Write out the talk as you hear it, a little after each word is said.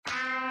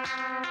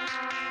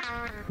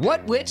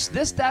What, which,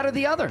 this, that, or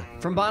the other?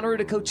 From Bonnaroo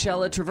to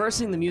Coachella,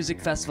 traversing the music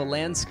festival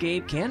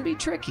landscape can be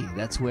tricky.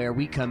 That's where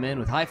we come in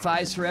with high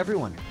fives for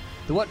everyone.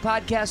 The What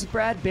Podcast with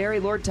Brad, Barry,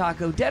 Lord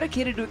Taco,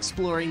 dedicated to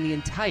exploring the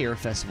entire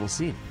festival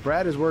scene.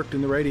 Brad has worked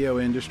in the radio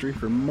industry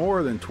for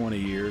more than 20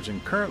 years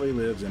and currently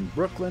lives in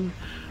Brooklyn,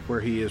 where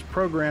he is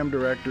program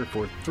director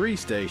for 3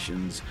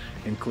 stations,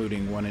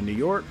 including one in New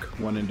York,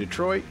 one in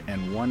Detroit,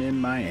 and one in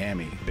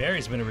Miami.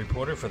 Barry's been a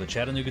reporter for the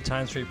Chattanooga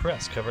Times-Free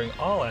Press, covering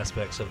all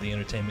aspects of the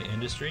entertainment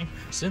industry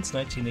since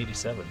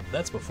 1987.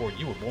 That's before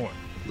you were born.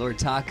 Lord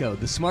Taco,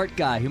 the smart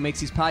guy who makes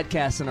these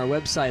podcasts on our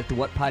website at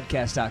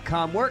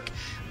thewhatpodcast.com work.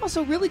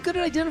 Also really good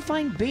at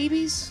identifying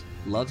babies,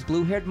 loves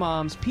blue-haired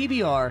moms,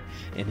 PBR,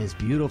 and his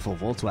beautiful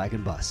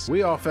Volkswagen bus.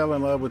 We all fell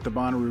in love with the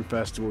Bonnaroo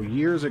Festival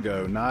years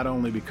ago, not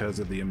only because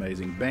of the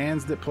amazing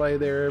bands that play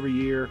there every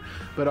year,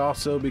 but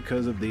also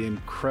because of the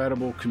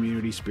incredible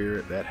community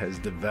spirit that has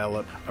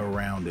developed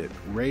around it.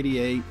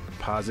 Radiate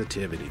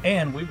positivity.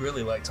 And we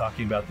really like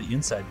talking about the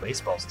inside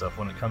baseball stuff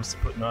when it comes to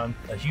putting on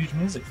a huge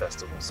music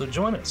festival. So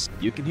join us.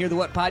 You can hear the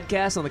What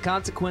Podcast on the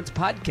Consequence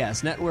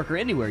Podcast Network or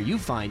anywhere you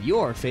find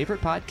your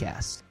favorite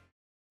podcasts.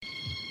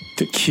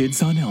 The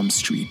kids on Elm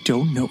Street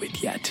don't know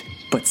it yet,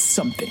 but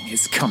something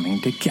is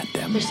coming to get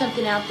them. There's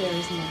something out there,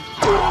 isn't there?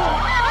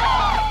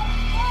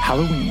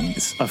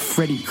 Halloweenies, a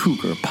Freddy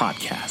Krueger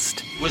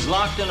podcast. Was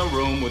locked in a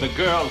room with a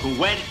girl who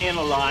went in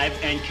alive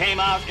and came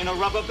out in a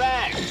rubber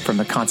bag. From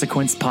the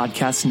Consequence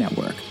Podcast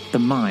Network, the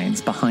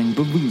minds behind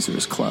The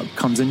Losers Club,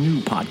 comes a new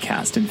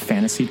podcast in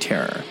fantasy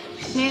terror.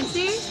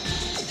 Nancy?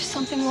 There's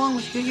something wrong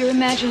with you. You're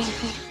imagining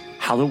things.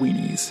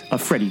 Halloweenies, a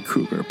Freddy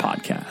Krueger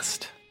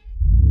podcast.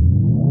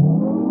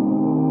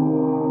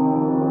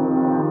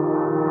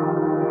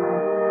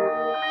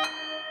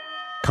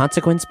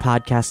 Consequence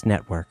Podcast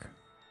Network.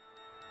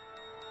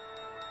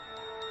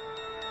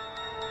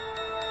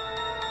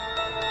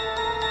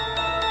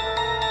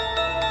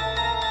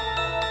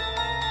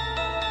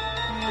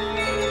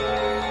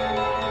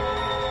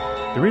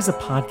 There is a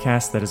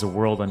podcast that is a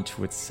world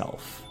unto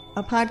itself.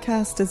 A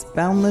podcast as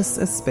boundless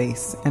as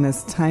space and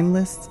as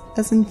timeless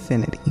as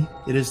infinity.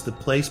 It is the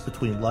place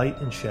between light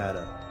and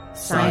shadow.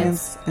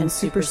 Science and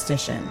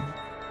superstition.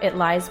 It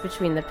lies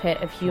between the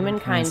pit of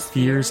humankind's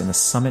fears and the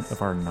summit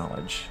of our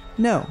knowledge.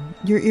 No,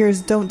 your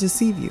ears don't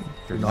deceive you.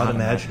 You're not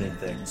imagining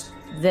things.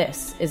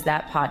 This is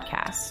that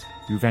podcast.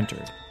 You've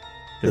entered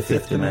the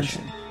fifth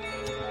dimension.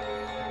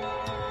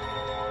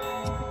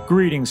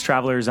 Greetings,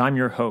 travelers. I'm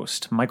your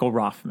host, Michael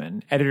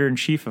Rothman,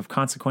 editor-in-chief of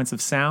Consequence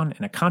of Sound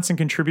and a constant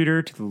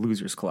contributor to The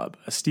Losers Club,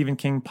 a Stephen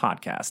King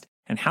podcast,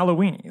 and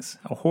Halloweenies,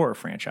 a horror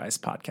franchise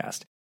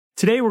podcast.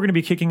 Today, we're going to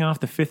be kicking off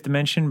the fifth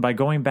dimension by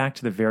going back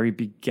to the very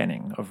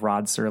beginning of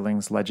Rod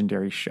Serling's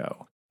legendary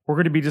show. We're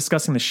going to be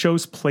discussing the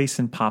show's place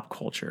in pop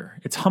culture,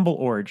 its humble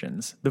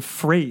origins, the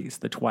phrase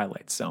The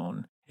Twilight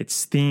Zone,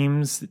 its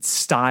themes, its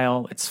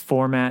style, its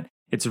format,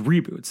 its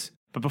reboots.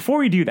 But before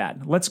we do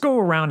that, let's go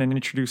around and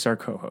introduce our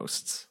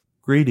co-hosts.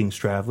 Greetings,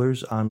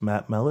 travelers. I'm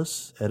Matt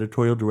Mellis,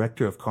 editorial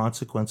director of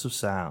Consequence of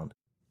Sound.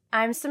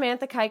 I'm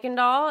Samantha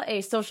Kuykendall,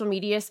 a social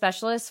media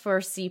specialist for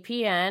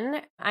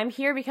CPN. I'm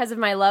here because of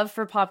my love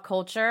for pop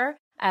culture,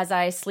 as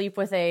I sleep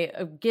with a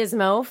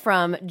gizmo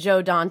from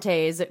Joe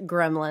Dante's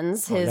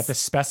Gremlins. You have to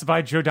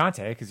specify Joe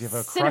Dante because you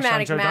have a crush on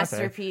cinematic Joe Dante.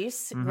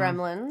 masterpiece,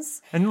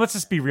 Gremlins. And let's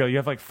just be real, you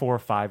have like 4 or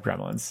 5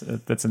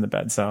 Gremlins that's in the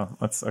bed, so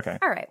let's, okay.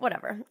 All right,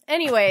 whatever.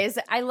 Anyways,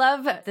 I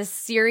love this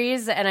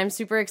series, and I'm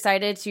super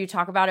excited to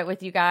talk about it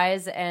with you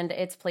guys and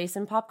its place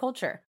in pop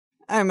culture.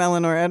 I'm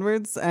Eleanor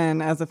Edwards,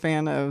 and as a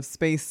fan of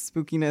space,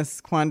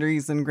 spookiness,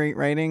 quandaries, and great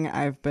writing,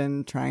 I've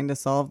been trying to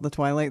solve the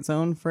Twilight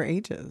Zone for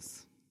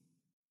ages.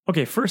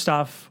 Okay, first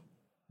off,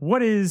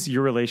 what is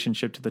your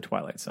relationship to the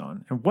Twilight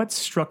Zone, and what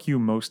struck you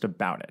most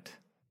about it?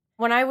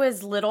 When I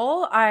was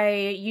little,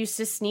 I used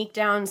to sneak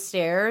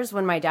downstairs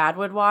when my dad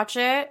would watch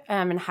it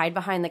and hide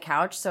behind the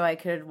couch so I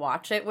could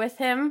watch it with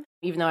him,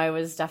 even though I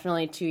was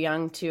definitely too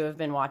young to have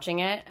been watching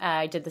it.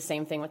 I did the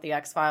same thing with the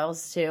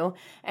X-Files, too.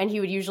 And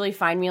he would usually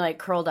find me, like,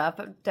 curled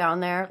up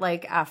down there,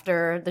 like,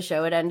 after the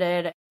show had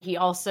ended. He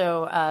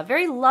also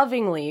very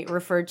lovingly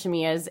referred to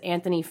me as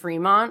Anthony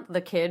Fremont,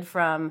 the kid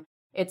from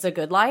It's a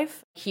Good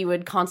Life. He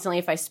would constantly,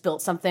 if I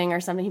spilt something or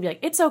something, he'd be like,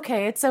 it's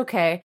okay,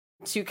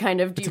 to kind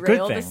of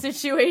derail the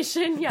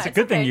situation. Yeah, it's a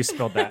good thing you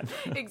spilled that.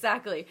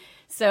 Exactly.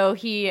 So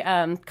he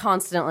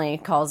constantly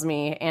calls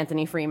me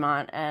Anthony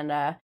Fremont, and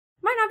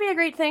might not be a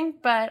great thing,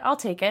 but I'll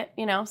take it,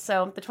 you know?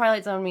 So the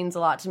Twilight Zone means a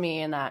lot to me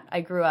in that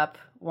I grew up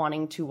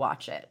wanting to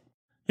watch it.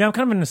 Yeah, I'm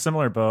kind of in a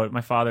similar boat.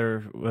 My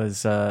father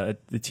was the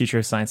teacher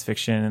of science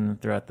fiction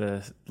throughout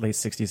the late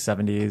 60s,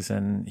 70s,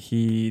 and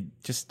he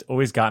just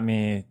always got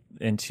me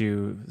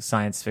into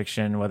science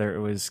fiction, whether it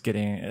was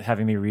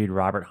having me read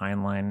Robert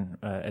Heinlein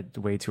at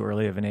way too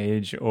early of an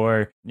age,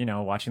 or, you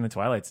know, watching The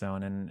Twilight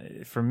Zone.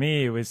 And for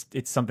me,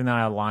 it's something that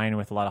I align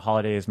with a lot of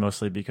holidays,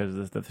 mostly because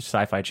of the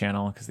Sci-Fi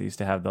Channel, because they used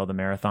to have all the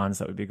marathons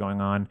that would be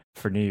going on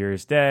for New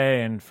Year's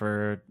Day and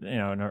for, you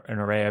know, an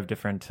array of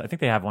different, I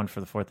think they have one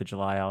for the 4th of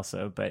July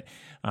also, but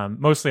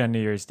mostly on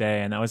New Year's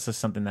Day. And that was just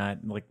something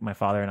that, like, my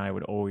father and I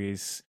would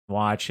always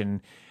watch.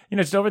 And,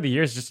 just over the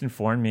years, just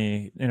informed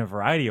me in a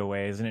variety of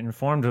ways, and it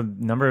informed a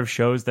number of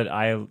shows that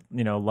I,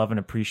 love and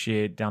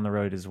appreciate down the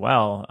road as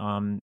well.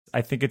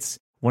 I think it's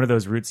one of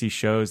those rootsy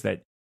shows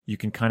that you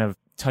can kind of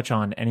touch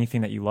on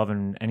anything that you love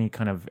in any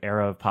kind of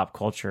era of pop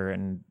culture,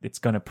 and it's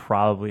going to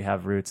probably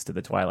have roots to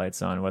the Twilight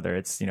Zone, whether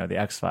it's, the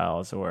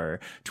X-Files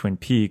or Twin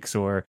Peaks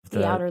or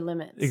the Outer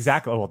Limits.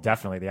 Exactly. Well,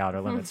 definitely the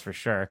Outer Limits for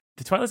sure.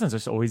 The Twilight Zone's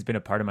just always been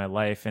a part of my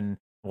life, and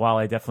while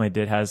I definitely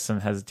did have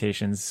some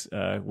hesitations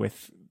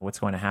with what's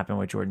going to happen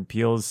with Jordan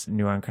Peele's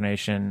new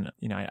incarnation,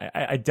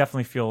 I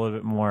definitely feel a little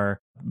bit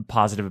more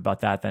positive about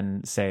that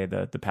than, say,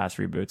 the past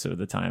reboots of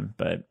the time.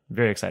 But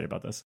very excited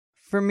about this.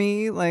 For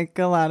me, like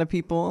a lot of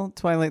people,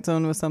 Twilight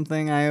Zone was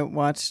something I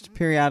watched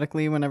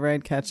periodically whenever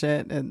I'd catch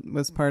it. It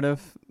was part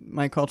of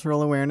my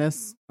cultural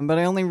awareness. But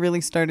I only really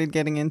started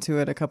getting into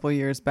it a couple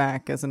years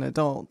back as an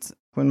adult,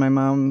 when my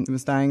mom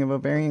was dying of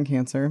ovarian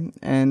cancer,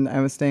 and I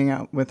was staying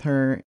out with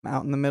her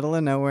out in the middle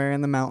of nowhere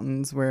in the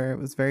mountains where it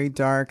was very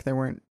dark. There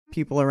weren't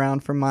people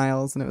around for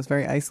miles, and it was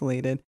very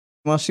isolated.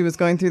 While she was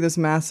going through this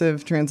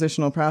massive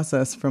transitional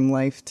process from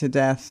life to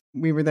death,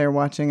 we were there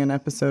watching an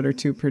episode or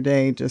two per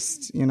day,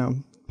 just,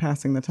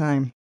 passing the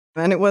time.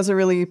 And it was a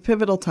really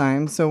pivotal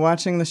time. So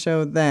watching the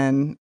show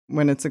then,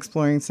 when it's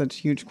exploring such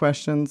huge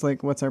questions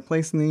like what's our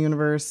place in the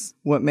universe,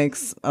 what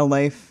makes a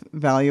life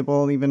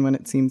valuable even when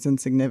it seems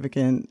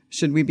insignificant,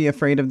 should we be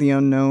afraid of the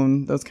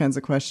unknown, those kinds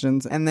of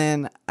questions. And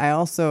then I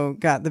also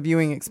got the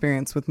viewing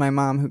experience with my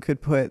mom, who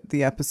could put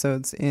the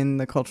episodes in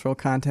the cultural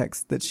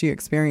context that she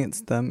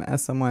experienced them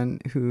as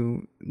someone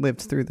who lived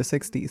through the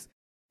 60s.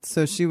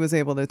 So she was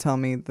able to tell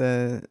me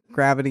the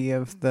gravity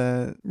of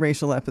the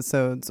racial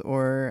episodes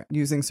or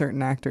using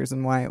certain actors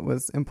and why it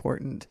was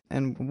important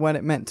and what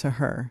it meant to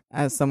her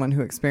as someone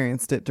who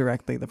experienced it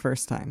directly the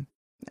first time.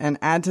 And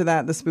add to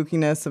that the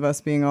spookiness of us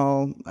being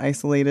all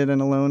isolated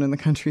and alone in the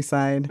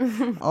countryside.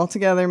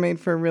 Altogether made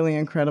for a really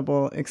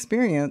incredible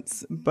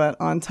experience. But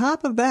on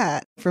top of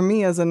that, for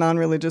me as a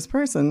non-religious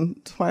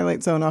person,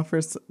 Twilight Zone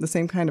offers the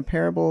same kind of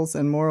parables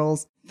and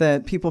morals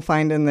that people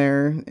find in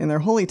their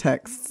holy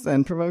texts,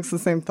 and provokes the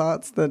same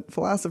thoughts that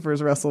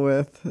philosophers wrestle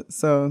with.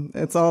 So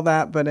it's all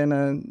that, but in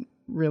a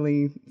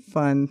really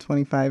fun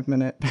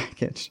 25-minute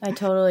package. I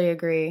totally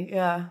agree.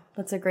 Yeah,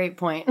 that's a great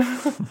point.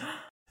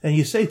 And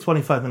you say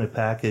 25-minute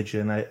package,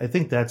 and I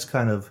think that's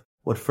kind of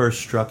what first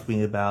struck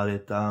me about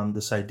it,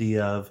 this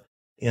idea of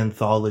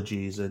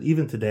anthologies. And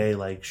even today,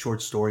 like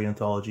short story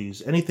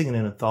anthologies, anything in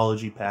an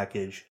anthology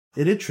package,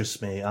 it interests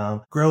me.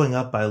 Growing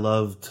up, I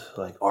loved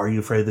like Are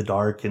You Afraid of the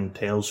Dark and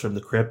Tales from the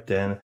Crypt,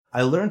 and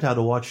I learned how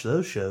to watch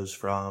those shows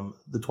from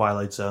The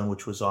Twilight Zone,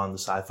 which was on the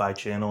Sci-Fi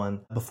Channel,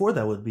 and before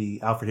that would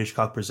be Alfred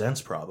Hitchcock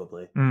Presents,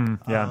 probably.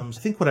 I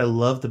think what I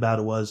loved about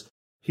it was,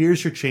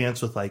 here's your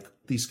chance with like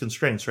these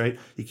constraints, right?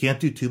 You can't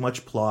do too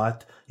much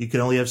plot. You can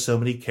only have so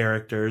many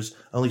characters.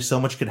 Only so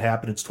much can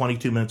happen. It's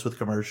 22 minutes with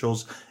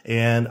commercials.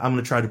 And I'm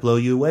going to try to blow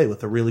you away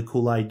with a really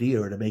cool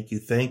idea or to make you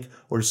think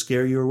or to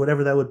scare you or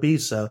whatever that would be.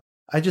 So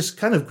I just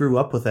kind of grew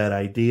up with that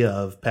idea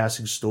of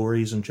passing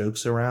stories and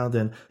jokes around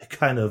and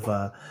kind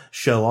of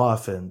show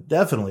off. And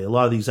definitely a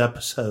lot of these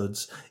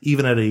episodes,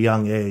 even at a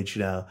young age,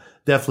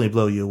 definitely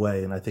blow you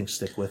away and I think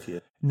stick with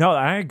you. No,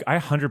 I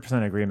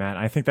 100% agree, man.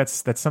 I think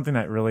that's something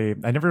that really,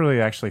 I never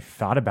really actually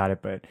thought about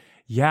it, but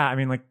yeah, I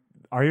mean, like,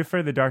 Are You Afraid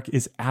of the Dark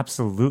is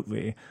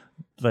absolutely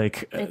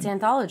like it's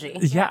anthology.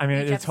 Yeah, I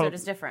mean, each episode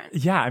is different.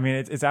 Yeah, I mean,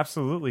 it's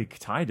absolutely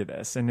tied to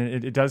this, and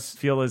it does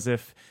feel as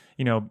if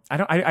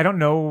I don't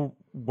know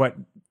what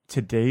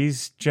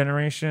today's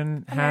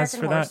generation has American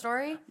for Horror that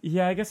Story.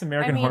 Yeah, I guess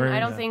American Horror.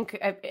 I don't think,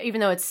 even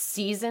though it's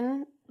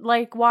season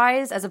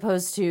wise as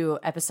opposed to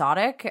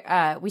episodic,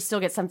 we still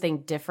get something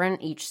different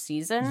each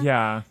season.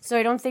 Yeah. So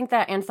I don't think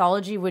that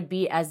anthology would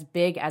be as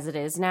big as it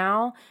is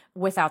now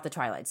without the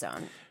Twilight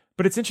Zone.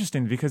 But it's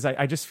interesting because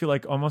I just feel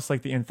like almost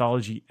like the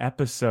anthology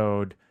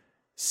episode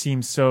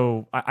seems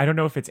so, I don't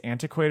know if it's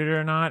antiquated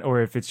or not,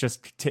 or if it's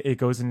just it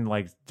goes in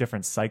like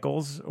different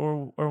cycles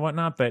or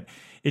whatnot, but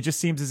it just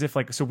seems as if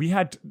like, so we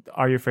had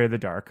Are You Afraid of the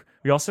Dark?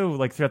 We also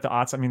like throughout the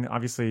aughts, I mean,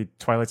 obviously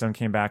Twilight Zone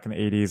came back in the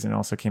 80s and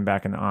also came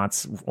back in the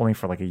aughts only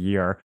for like a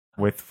year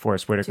with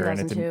Forrest Whitaker, and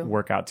it didn't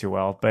work out too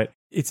well. But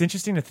it's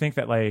interesting to think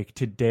that like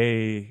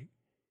today,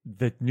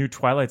 the new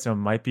Twilight Zone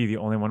might be the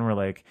only one where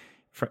like,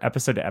 for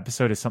episode to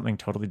episode is something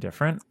totally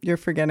different. You're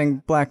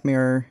forgetting Black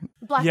Mirror.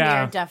 Black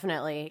Mirror,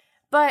 definitely.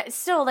 But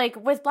still, like,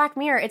 with Black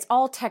Mirror, it's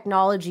all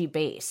technology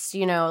based,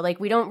 like,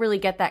 we don't really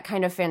get that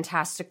kind of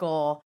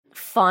fantastical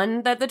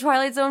fun that the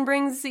Twilight Zone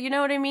brings, you know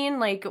what I mean?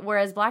 Like,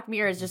 whereas Black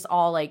Mirror is just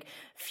all, like,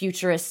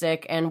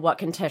 futuristic and what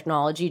can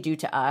technology do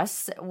to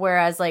us?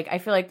 Whereas, like, I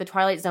feel like the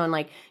Twilight Zone,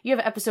 like, you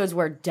have episodes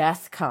where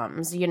death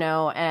comes,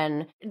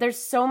 and there's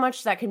so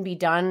much that can be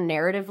done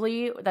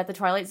narratively that the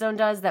Twilight Zone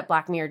does that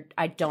Black Mirror,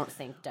 I don't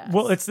think does.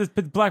 Well,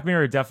 but Black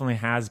Mirror definitely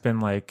has been,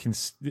 like,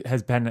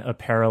 has been a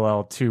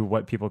parallel to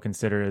what people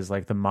consider as,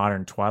 like, the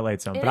modern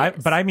Twilight Zone.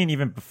 But I mean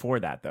even before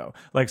that, though.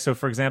 Like, so,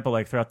 for example,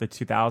 like, throughout the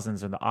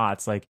 2000s or the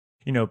aughts, like,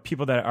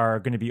 people that are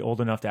going to be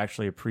old enough to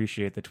actually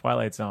appreciate the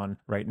Twilight Zone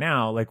right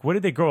now, like, what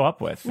did they grow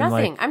up with?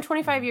 Nothing. I'm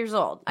 25 years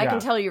old. I can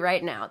tell you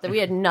right now that we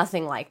had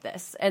nothing like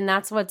this. And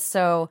that's what's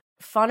so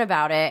fun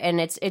about it. And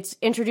it's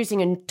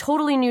introducing a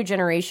totally new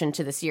generation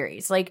to the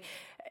series. Like,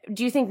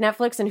 do you think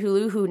Netflix and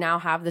Hulu, who now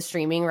have the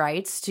streaming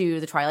rights to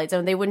the Twilight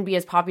Zone, they wouldn't be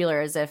as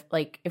popular as if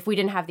we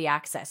didn't have the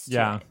access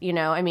to it?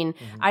 I mean,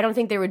 I don't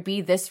think there would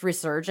be this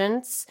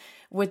resurgence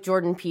with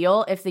Jordan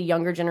Peele if the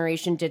younger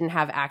generation didn't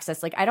have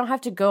access. Like, I don't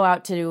have to go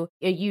out to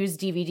a used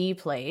DVD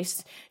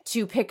place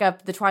to pick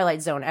up the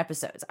Twilight Zone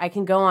episodes. I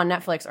can go on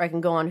Netflix or I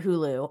can go on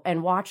Hulu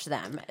and watch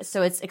them.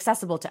 So it's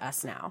accessible to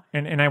us now.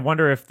 And I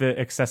wonder if the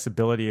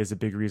accessibility is a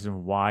big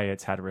reason why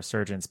it's had a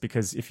resurgence,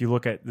 because if you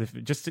look at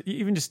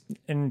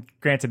and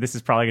granted, this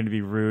is probably going to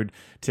be rude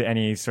to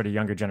any sort of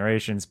younger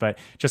generations, but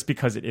just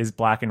because it is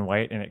black and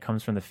white and it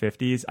comes from the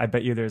 50s, I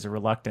bet you there's a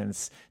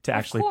reluctance to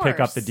actually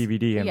pick up the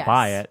DVD and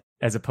buy it.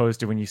 As opposed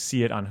to when you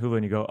see it on Hulu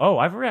and you go, oh,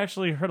 I've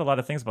actually heard a lot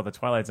of things about the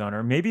Twilight Zone.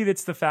 Or maybe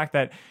it's the fact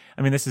that,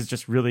 I mean, this is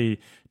just really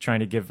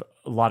trying to give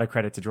a lot of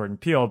credit to Jordan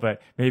Peele, but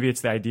maybe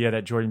it's the idea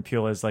that Jordan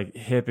Peele is like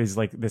hip, is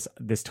like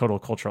this total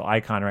cultural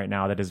icon right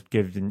now that has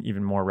given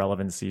even more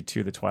relevancy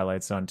to the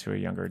Twilight Zone to a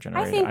younger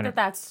generation. I think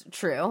that's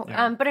true.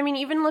 Yeah. But I mean,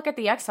 even look at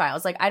the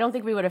X-Files. Like, I don't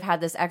think we would have had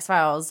this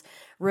X-Files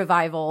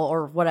revival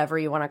or whatever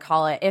you want to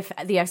call it if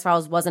the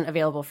X-Files wasn't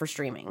available for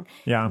streaming.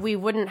 Yeah. We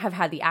wouldn't have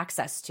had the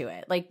access to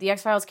it. Like, the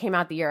X-Files came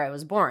out the year I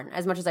was born.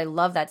 As much as I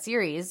love that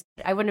series,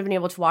 I wouldn't have been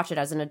able to watch it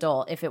as an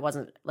adult if it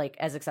wasn't like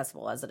as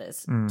accessible as it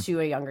is to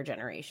a younger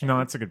generation. No,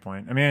 that's a good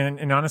point. I mean,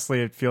 and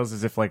honestly, it feels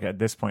as if like at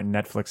this point,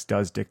 Netflix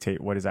does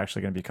dictate what is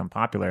actually going to become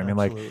popular. I mean,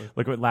 like,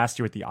 look at last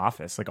year with The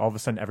Office. Like, all of a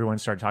sudden, everyone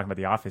started talking about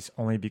The Office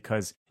only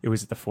because it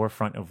was at the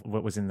forefront of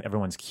what was in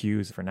everyone's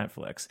queues for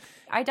Netflix.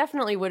 I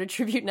definitely would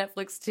attribute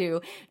Netflix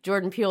to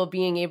Jordan Peele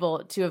being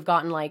able to have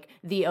gotten like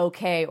the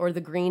okay or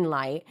the green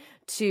light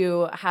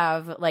to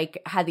have like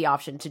had the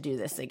option to do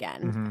this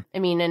again. Mm-hmm. I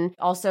mean, and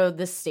also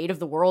the state of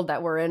the world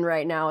that we're in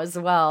right now as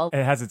well.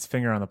 It has its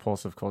finger on the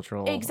pulse of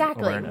cultural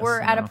awareness.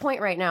 We're at a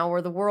point right now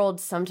where the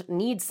world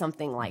needs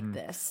something like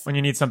this. When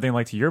you need something,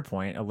 like, to your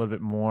point, a little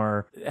bit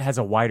more, it has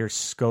a wider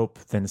scope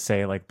than,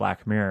 say, like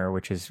Black Mirror,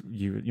 which is,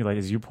 you like,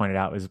 as you pointed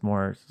out, is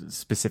more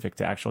specific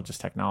to actual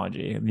just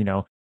technology.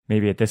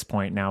 Maybe at this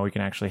point now we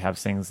can actually have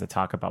things that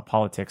talk about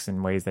politics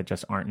in ways that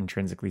just aren't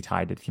intrinsically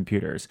tied to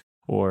computers,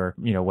 or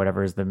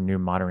whatever is the new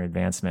modern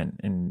advancement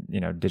in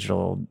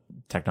digital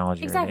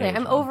technology. Exactly.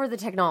 I'm over the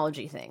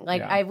technology thing.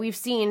 Like, we've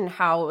seen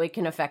how it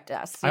can affect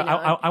us.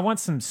 I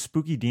want some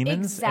spooky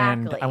demons.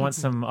 Exactly. And I want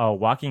some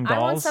walking dolls.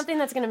 I want something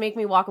that's going to make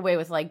me walk away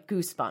with like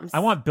goosebumps. I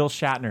want Bill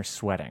Shatner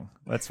sweating.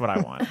 That's what I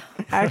want.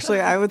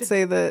 Actually, I would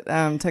say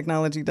that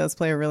technology does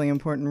play a really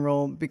important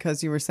role,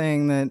 because you were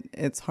saying that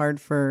it's hard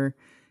for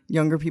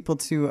younger people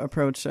to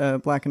approach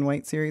a black and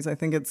white series. I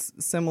think it's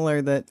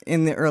similar that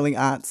in the early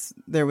aughts,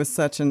 there was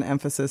such an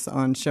emphasis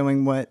on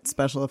showing what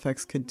special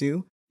effects could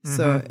do. Mm-hmm.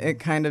 So it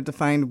kind of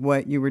defined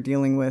what you were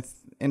dealing with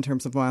in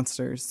terms of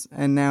monsters.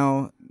 And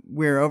now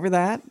we're over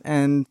that,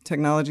 and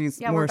technology is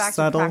more we're back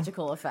subtle. To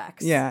practical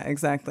effects. Yeah,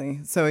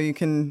 exactly. So you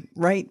can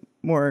write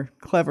more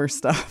clever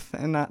stuff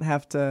and not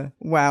have to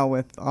wow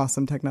with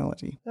awesome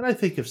technology. And I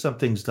think if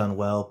something's done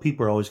well,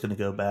 people are always going to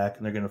go back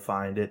and they're going to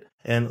find it.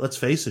 And let's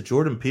face it,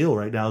 Jordan Peele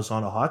right now is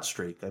on a hot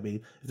streak. I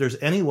mean, if there's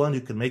anyone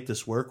who can make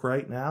this work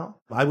right now,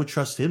 I would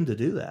trust him to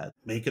do that.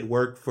 Make it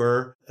work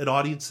for an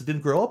audience that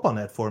didn't grow up on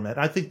that format.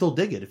 I think they'll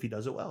dig it if he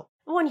does it well.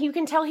 Well, and you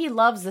can tell he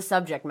loves the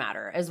subject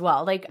matter as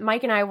well. Like,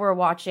 Mike and I were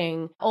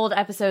watching old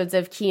episodes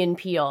of Key and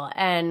Peele,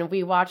 and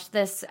we watched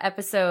this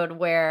episode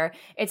where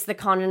it's the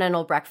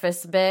continental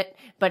breakfast bit,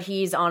 but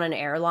he's on an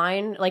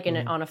airline, like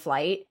on a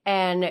flight,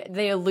 and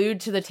they allude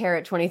to the Terror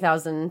at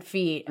 20,000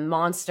 feet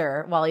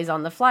monster while he's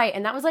on the flight,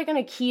 and that was like in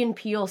a Key and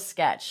Peele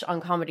sketch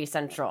on Comedy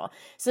Central.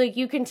 So like,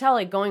 you can tell,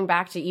 like, going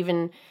back to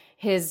even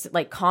his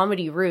like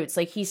comedy roots,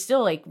 like, he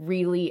still like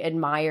really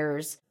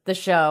admires the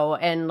show,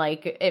 and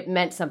like it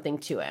meant something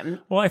to him.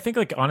 Well, I think,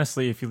 like,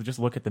 honestly, if you just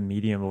look at the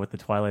medium of what the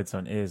Twilight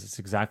Zone is, it's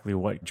exactly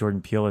what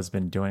Jordan Peele has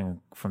been doing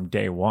from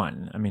day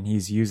one. I mean,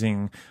 he's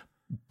using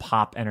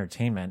pop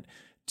entertainment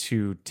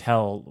to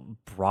tell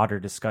broader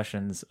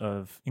discussions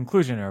of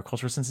inclusion or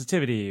cultural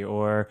sensitivity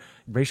or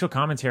racial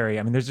commentary.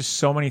 I mean, there's just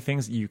so many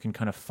things that you can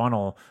kind of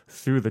funnel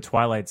through the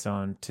Twilight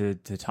Zone to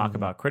talk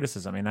about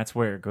criticism. I mean, that's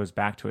where it goes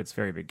back to its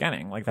very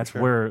beginning. Like, that's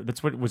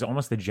what was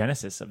almost the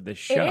genesis of this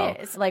show.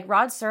 It is. Like,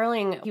 Rod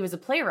Serling, he was a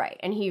playwright,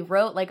 and he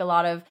wrote like a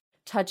lot of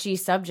touchy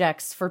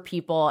subjects for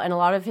people, and a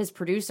lot of his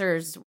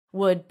producers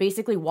would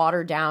basically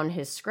water down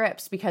his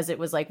scripts because it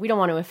was like, we don't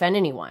want to offend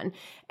anyone.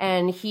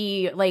 And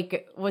he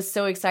like was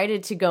so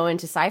excited to go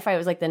into sci-fi. It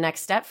was like the next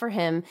step for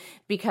him,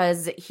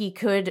 because he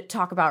could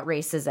talk about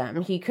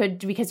racism. He could,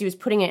 because he was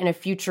putting it in a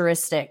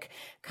futuristic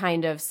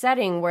kind of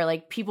setting where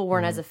like people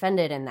weren't as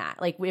offended in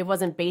that. Like, it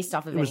wasn't based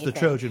off of anything. It was the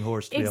Trojan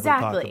horse to be able to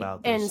talk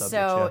about those subjects.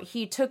 So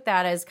he took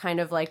that as kind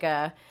of like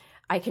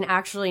I can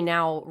actually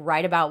now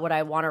write about what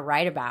I want to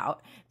write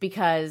about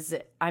because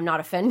I'm not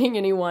offending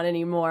anyone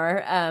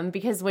anymore.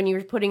 Because when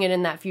you're putting it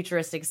in that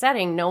futuristic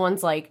setting, no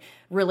one's like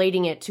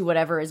relating it to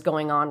whatever is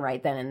going on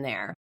right then and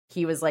there.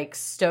 He was like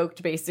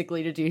stoked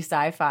basically to do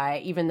sci-fi,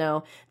 even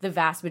though the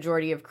vast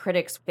majority of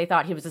critics, they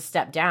thought he was a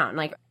step down.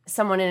 Like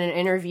someone in an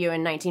interview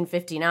in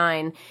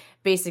 1959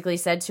 basically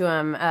said to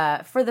him,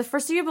 for the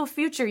foreseeable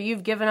future,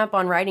 you've given up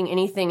on writing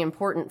anything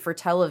important for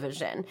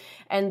television.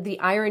 And the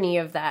irony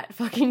of that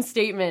fucking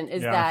statement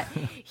is that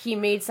he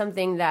made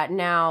something that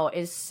now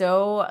is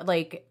so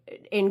like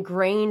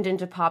ingrained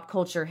into pop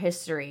culture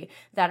history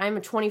that I'm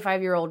a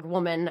 25-year-old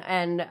woman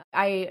and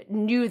I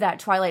knew that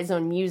Twilight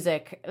Zone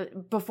music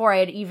before I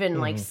had even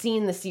like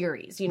seen the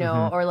series, you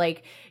know, or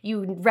like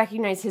you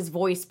recognize his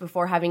voice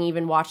before having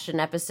even watched an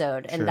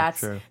episode. And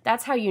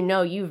that's how you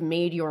know you've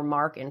made your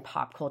mark in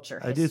pop culture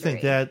history. I do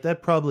think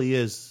that probably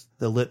is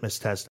the litmus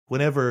test.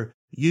 Whenever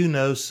you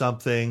know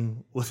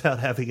something without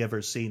having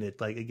ever seen it,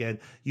 like again,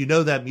 you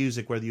know that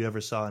music whether you ever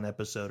saw an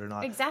episode or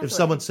not. Exactly. If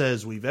someone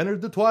says we've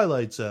entered the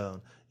Twilight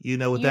Zone, you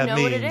know what that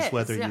means,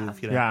 whether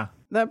you've, you know. Yeah.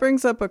 That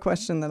brings up a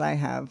question that I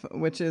have,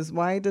 which is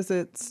why does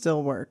it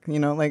still work? You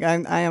know, like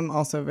I am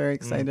also very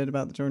excited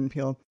about the Jordan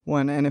Peele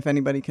one, and if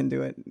anybody can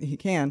do it, he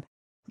can.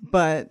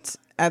 But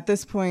at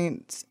this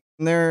point,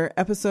 there are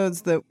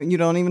episodes that you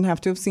don't even have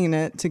to have seen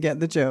it to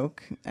get the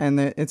joke, and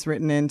it's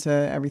written into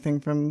everything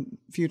from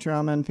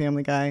Futurama and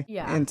Family Guy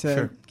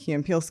into Key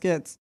and Peele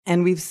skits.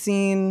 And we've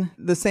seen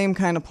the same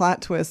kind of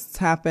plot twists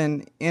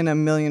happen in a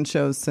million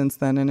shows since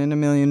then and in a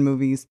million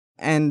movies.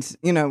 And,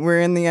 you know, we're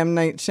in the M.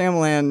 Night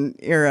Shyamalan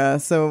era,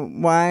 so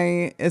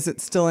why is it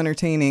still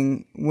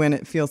entertaining when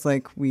it feels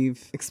like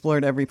we've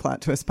explored every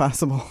plot twist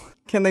possible?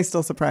 Can they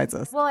still surprise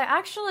us? Well, I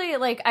actually,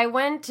 I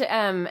went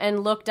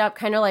and looked up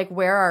kind of like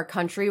where our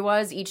country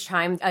was each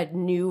time a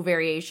new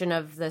variation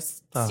of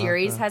this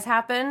series has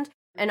happened.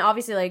 And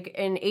obviously, like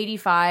in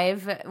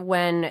 85,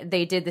 when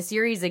they did the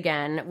series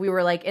again, we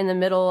were like in the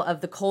middle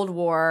of the Cold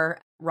War.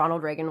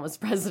 Ronald Reagan was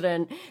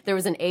president. There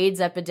was an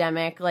AIDS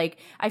epidemic. Like,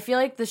 I feel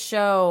like the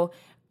show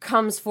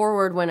comes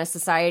forward when a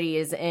society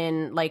is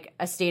in like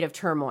a state of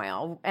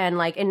turmoil. And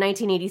like in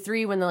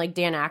 1983, when the like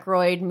Dan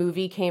Aykroyd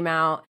movie came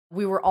out,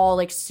 we were all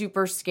like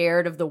super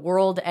scared of the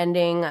world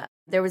ending.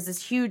 There was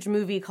this huge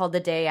movie called The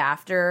Day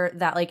After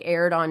that like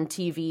aired on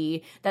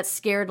TV that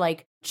scared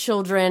like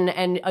children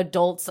and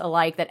adults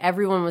alike, that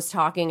everyone was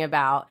talking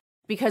about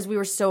because we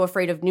were so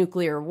afraid of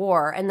nuclear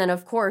war. And then,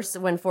 of course,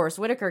 when Forrest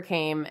Whitaker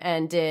came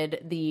and did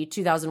the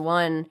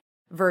 2001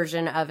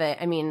 version of it,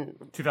 I mean...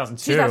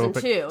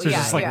 2002. So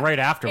just like right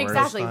afterwards.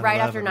 Exactly, right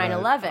after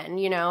 9/11,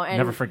 you know. And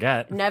never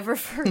forget.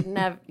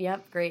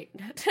 Yep, great.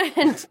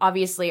 And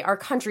obviously, our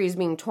country is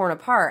being torn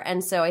apart.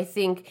 And so I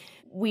think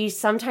we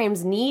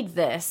sometimes need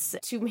this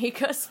to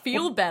make us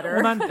feel better.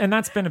 And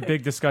that's been a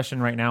big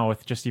discussion right now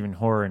with just even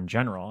horror in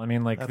general. I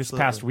mean, like this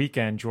past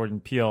weekend, Jordan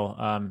Peele,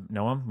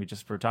 know him? We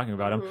just were talking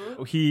about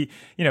him.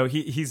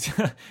 He's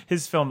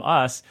his film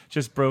Us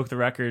just broke the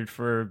record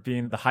for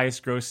being the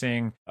highest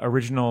grossing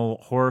original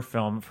horror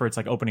film for its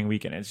like opening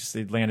weekend.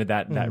 It landed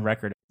that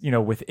record. You know,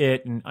 with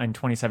it in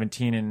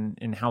 2017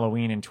 and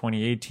Halloween in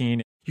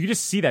 2018. You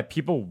just see that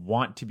people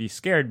want to be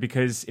scared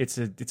because it's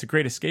a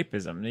great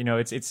escapism. You know,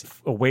 it's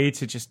a way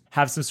to just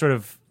have some sort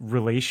of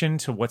relation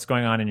to what's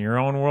going on in your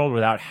own world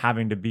without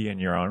having to be in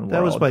your own world.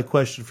 That was my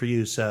question for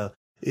you. So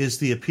is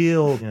the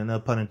appeal, no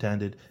pun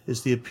intended,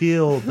 is the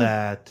appeal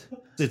that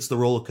it's the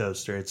roller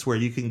coaster? It's where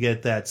you can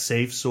get that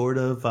safe sort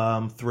of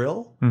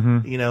thrill,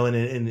 you know,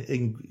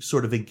 and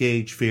sort of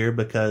engage fear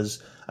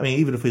because... I mean,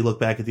 even if we look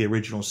back at the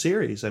original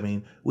series, I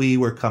mean, we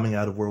were coming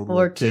out of World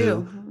War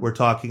II. We're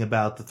talking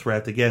about the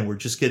threat. Again, we're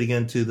just getting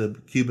into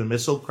the Cuban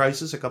Missile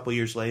Crisis a couple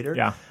years later.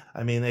 Yeah.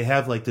 I mean, they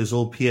have like those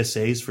old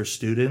PSAs for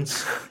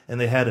students, and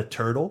they had a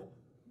turtle.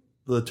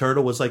 The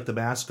turtle was like the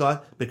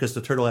mascot because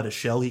the turtle had a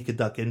shell he could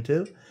duck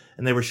into.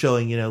 And they were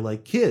showing, you know,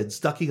 like kids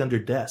ducking under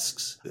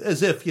desks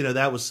as if, you know,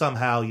 that was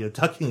somehow, you know,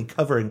 ducking and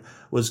covering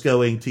was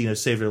going to, you know,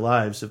 save their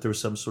lives if there was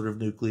some sort of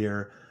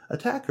nuclear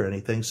attack or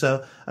anything.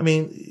 So, I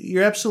mean,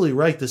 you're absolutely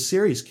right. The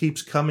series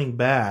keeps coming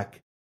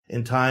back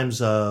in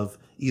times of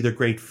either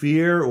great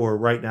fear or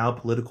right now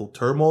political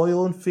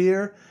turmoil and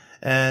fear.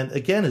 And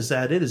again, is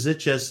that it? Is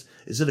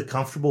it a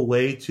comfortable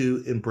way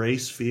to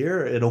embrace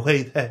fear in a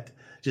way that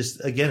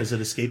just, again, is it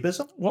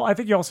escapism? Well, I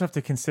think you also have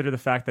to consider the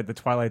fact that The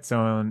Twilight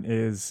Zone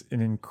is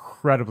an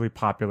incredibly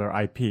popular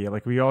IP.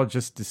 Like, we all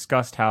just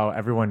discussed how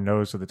everyone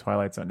knows what The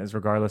Twilight Zone is,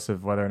 regardless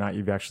of whether or not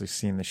you've actually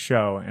seen the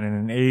show. And in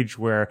an age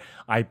where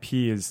IP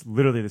is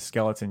literally the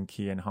skeleton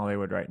key in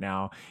Hollywood right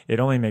now, it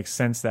only makes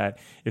sense that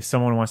if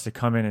someone wants to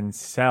come in and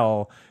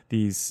sell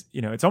these,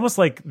 you know, it's almost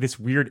like this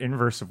weird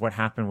inverse of what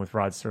happened with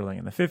Rod Serling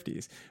in the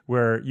 50s,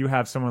 where you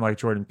have someone like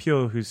Jordan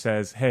Peele who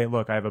says, hey,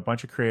 look, I have a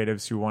bunch of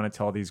creatives who want to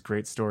tell these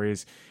great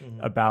stories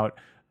about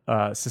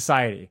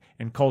society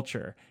and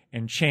culture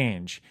and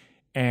change,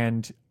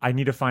 and I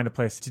need to find a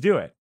place to do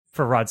it.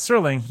 for Rod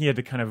Serling, he had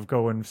to kind of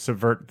go and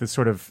subvert the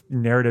sort of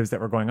narratives that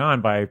were going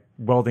on by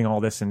welding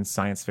all this in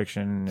science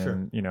fiction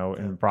and,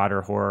 and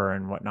broader horror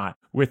and whatnot.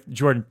 With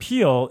Jordan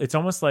Peele, it's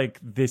almost like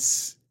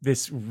this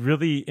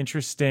really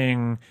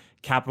interesting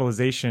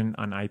capitalization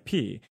on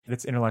IP.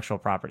 That's intellectual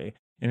property.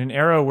 In an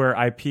era where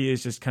IP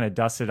is just kind of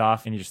dusted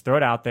off and you just throw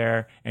it out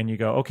there and you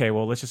go, okay,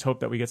 well, let's just hope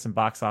that we get some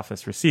box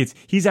office receipts.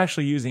 He's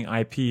actually using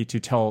IP to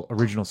tell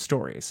original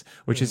stories,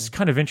 which is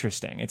kind of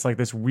interesting. It's like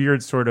this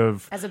weird sort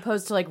of... As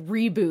opposed to like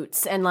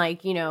reboots and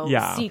like,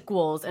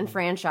 sequels and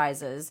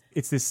franchises.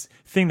 It's this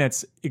thing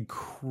that's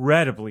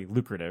incredibly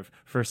lucrative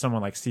for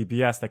someone like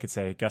CBS that could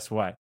say, guess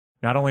what?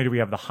 Not only do we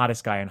have the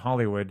hottest guy in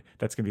Hollywood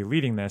that's going to be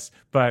leading this,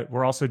 but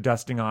we're also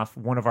dusting off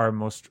one of our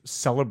most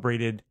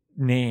celebrated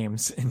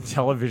names in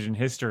television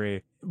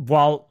history,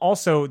 while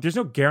also there's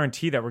no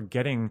guarantee that we're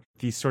getting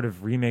these sort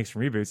of remakes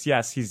and reboots.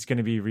 Yes, he's going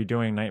to be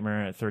redoing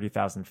Nightmare at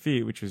 30,000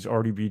 Feet, which was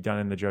already be done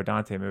in the Joe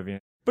Dante movie.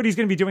 But he's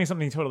going to be doing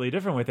something totally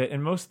different with it.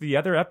 And most of the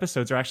other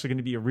episodes are actually going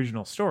to be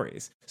original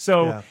stories.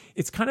 So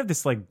it's kind of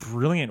this like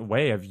brilliant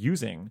way of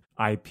using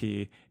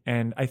IP.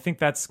 And I think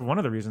that's one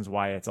of the reasons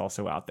why it's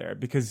also out there,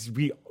 because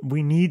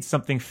we need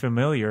something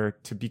familiar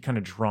to be kind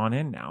of drawn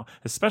in now,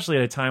 especially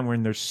at a time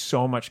when there's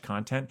so much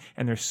content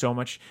and there's so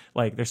much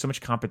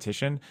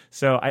competition.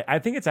 So I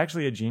think it's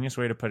actually a genius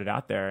way to put it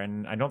out there.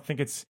 And I don't think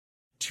it's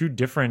too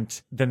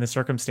different than the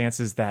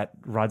circumstances that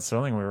Rod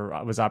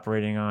Serling was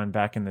operating on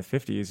back in the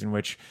 50s, in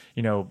which,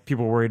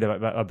 people worried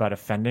about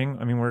offending.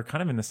 I mean, we're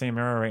kind of in the same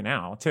era right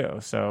now, too.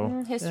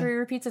 So history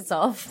repeats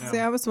itself. See,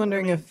 I was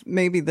wondering if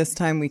maybe this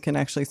time we can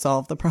actually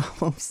solve the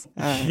problems,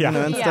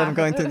 instead of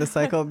going through the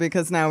cycle,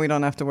 because now we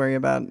don't have to worry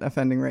about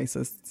offending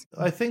racists.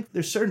 I think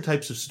there's certain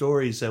types of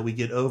stories that we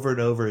get over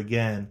and over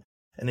again,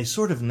 and they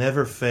sort of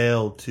never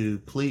fail to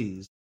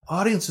please.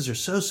 Audiences are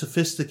so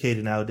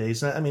sophisticated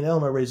nowadays. I mean,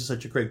 Eleanor raises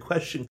such a great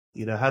question.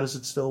 How does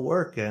it still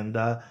work? And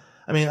I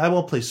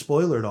won't play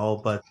spoiler at all,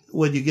 but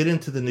when you get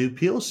into the new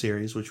Peele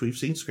series, which we've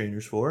seen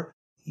screeners for,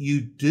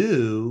 you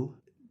do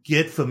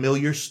get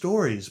familiar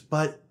stories,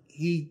 but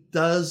he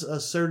does a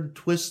certain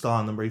twist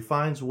on them, where he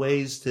finds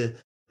ways to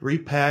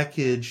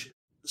repackage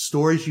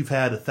stories you've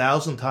had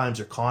 1,000 times,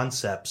 or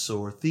concepts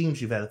or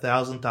themes you've had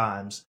 1,000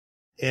 times,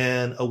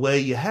 in a way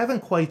you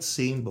haven't quite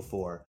seen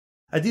before.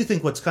 I do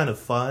think what's kind of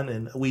fun,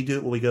 and we do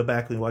it when we go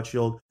back and we watch the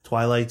old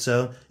Twilight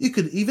Zone, you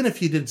could, even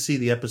if you didn't see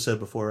the episode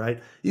before,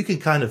 right, you can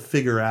kind of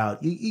figure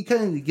out, you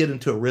kind of get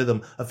into a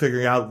rhythm of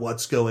figuring out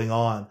what's going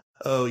on.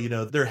 Oh,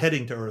 they're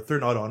heading to Earth, they're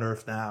not on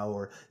Earth now.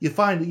 Or you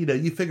find,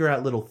 you figure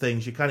out little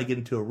things, you kind of get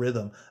into a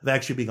rhythm of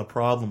actually being a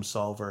problem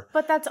solver.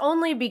 But that's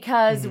only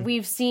because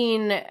we've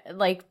seen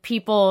like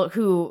people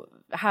who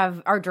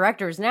our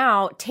directors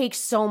now take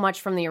so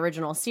much from the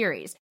original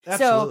series.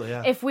 Absolutely,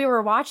 so if we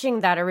were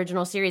watching that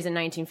original series in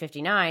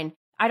 1959,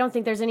 I don't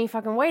think there's any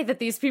fucking way that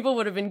these people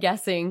would have been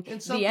guessing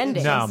the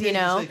endings,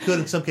 They could,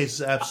 in some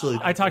cases,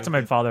 absolutely. I talked to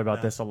my father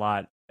about this a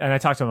lot. And I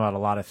talked to him about a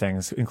lot of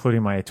things,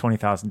 including my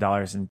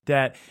 $20,000 in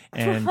debt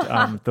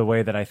and the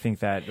way that I think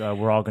that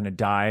we're all going to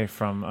die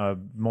from a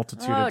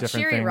multitude of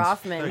different things.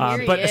 Rothman.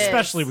 But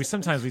especially,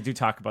 sometimes we do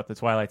talk about the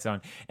Twilight Zone.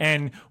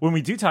 And when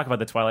we do talk about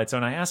the Twilight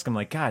Zone, I ask him,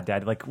 like, God,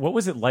 Dad, like, what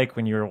was it like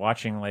when you were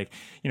watching, like,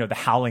 The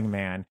Howling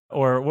Man?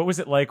 Or what was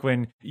it like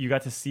when you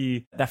got to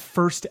see that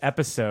first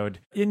episode?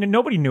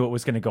 Nobody knew what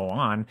was going to go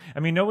on. I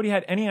mean, nobody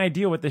had any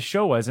idea what this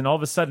show was. And all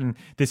of a sudden,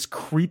 this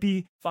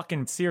creepy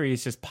fucking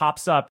series just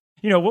pops up.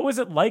 What was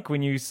it like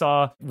when you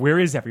saw Where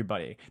Is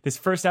Everybody? This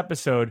first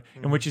episode,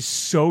 in which is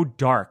so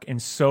dark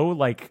and so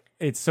like,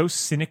 it's so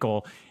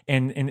cynical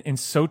and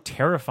so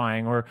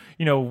terrifying, or,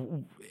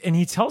 and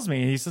he tells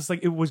me, he's just like,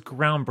 it was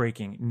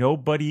groundbreaking.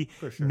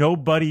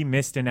 Nobody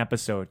missed an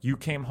episode. You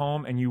came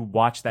home and you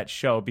watched that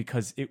show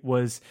because it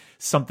was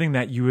something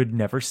that you had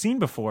never seen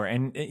before.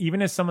 And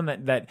even as someone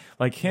that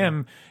like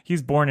him,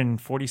 he's born in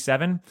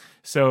 1947.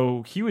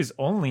 So he was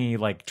only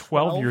like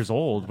 12 years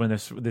old when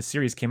this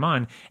series came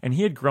on. And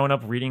he had grown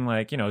up reading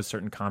like,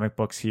 certain comic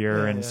books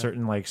here and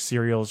certain like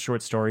serials,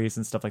 short stories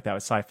and stuff like that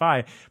with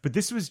sci-fi. But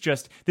this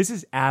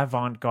is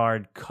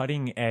avant-garde,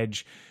 cutting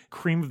edge,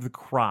 cream of the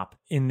crop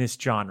in this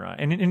genre,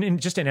 and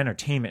just in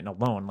entertainment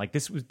alone. Like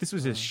this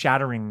was a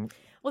shattering.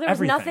 Well, there was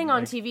nothing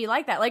on TV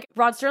like that. Like,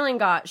 Rod Serling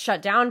got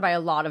shut down by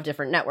a lot of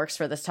different networks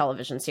for this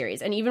television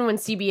series, and even when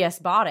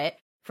CBS bought it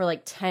for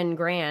like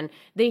 $10,000,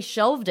 they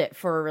shelved it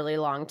for a really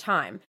long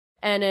time.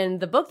 And in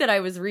the book that I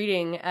was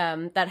reading,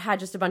 that had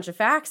just a bunch of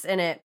facts in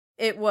it,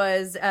 it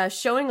was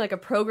showing like a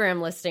program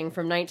listing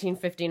from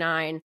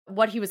 1959,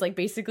 what he was like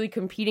basically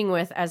competing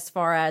with as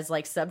far as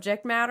like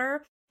subject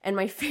matter. And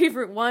my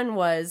favorite one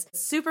was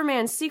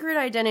Superman's secret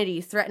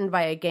identity threatened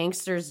by a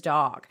gangster's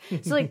dog.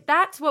 So like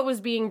that's what was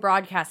being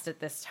broadcast at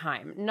this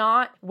time,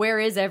 not Where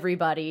Is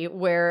Everybody,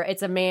 where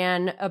it's a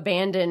man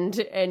abandoned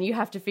and you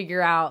have to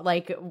figure out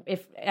like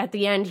if at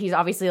the end he's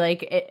obviously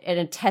like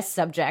a test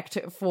subject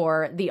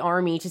for the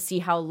army to see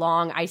how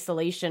long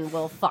isolation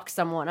will fuck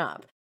someone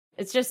up.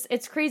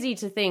 It's crazy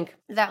to think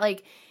that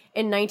like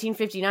in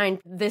 1959,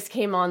 this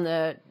came on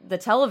the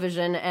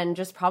television and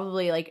just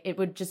probably like it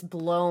would just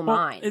blow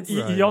minds.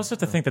 You also have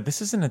to think that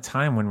this isn't a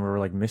time when we're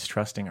like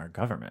mistrusting our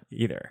government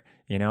either.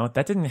 You know,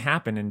 that didn't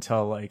happen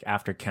until like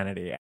after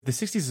Kennedy. The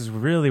 60s is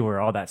really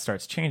where all that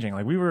starts changing.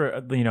 Like we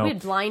were, you know, we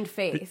had blind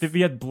faith.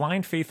 We had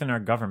blind faith in our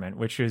government,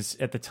 which is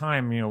at the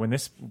time, you know, when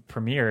this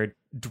premiered,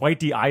 Dwight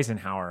D.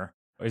 Eisenhower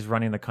is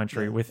running the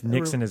country with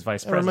Nixon as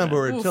vice president.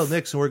 Remember, until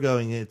Nixon, we're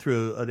going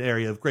through an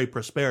area of great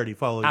prosperity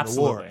following the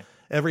war.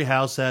 Every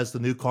house has the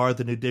new car,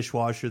 the new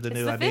dishwasher, the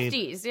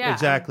 50s, yeah.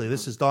 Exactly.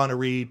 This is Donna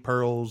Reed,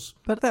 Pearls.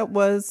 But that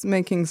was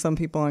making some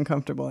people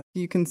uncomfortable.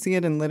 You can see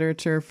it in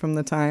literature from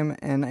the time,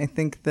 and I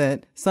think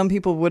that some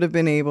people would have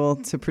been able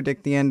to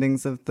predict the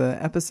endings of the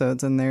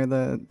episodes, and they're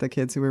the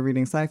kids who were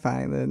reading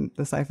sci-fi. The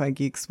sci-fi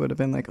geeks would have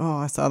been like, oh,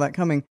 I saw that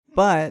coming.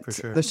 But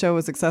the show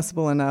was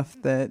accessible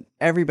enough that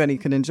everybody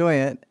could enjoy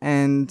it,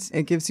 and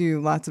it gives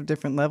you lots of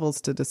different levels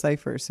to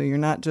decipher. So you're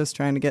not just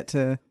trying to get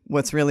to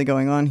what's really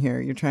going on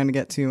here. You're trying to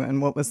get to, and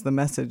what was the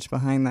message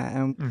behind that?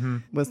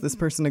 And was this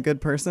person a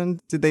good person?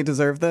 Did they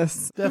deserve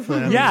this?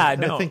 Definitely. I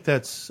think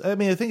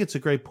I think it's a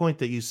great point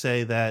that you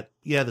say that,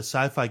 the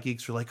sci-fi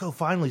geeks were like, oh,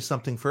 finally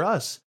something for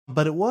us.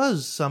 But it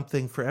was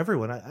something for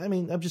everyone. I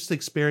mean, I've just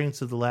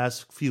experienced the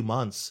last few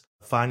months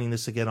finding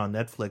this again on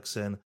Netflix,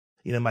 and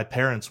my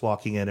parents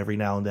walking in every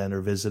now and then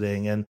or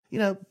visiting, and,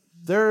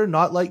 they're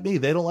not like me.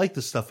 They don't like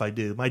the stuff I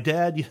do. My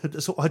dad,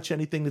 doesn't watch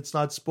anything that's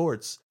not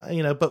sports,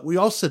 but we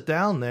all sit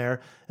down there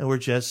and we're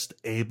just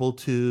able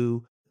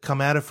to come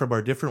at it from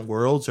our different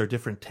worlds, our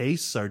different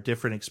tastes, our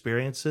different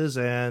experiences,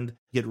 and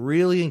get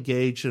really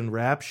engaged and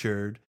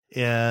raptured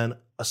in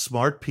a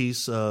smart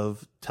piece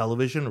of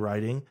television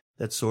writing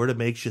that sort of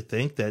makes you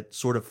think, that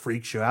sort of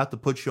freaks you out,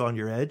 that puts you on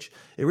your edge.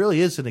 It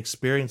really is an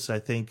experience, I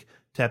think,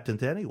 tapped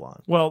into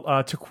anyone.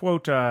 Well, to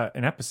quote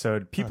an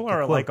episode, people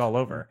are alike all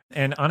over.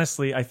 And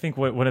honestly, I think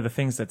one of the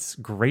things that's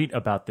great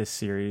about this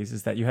series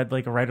is that you had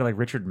like a writer like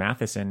Richard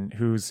Matheson,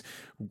 whose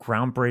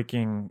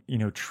groundbreaking,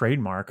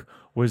 trademark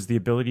was the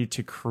ability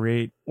to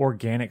create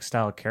organic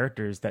style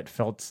characters that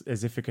felt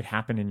as if it could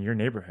happen in your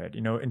neighborhood.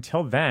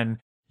 Until then,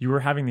 you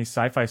were having these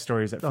sci-fi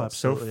stories that felt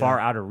so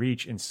far out of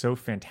reach and so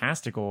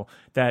fantastical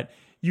that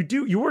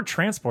you were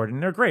transported,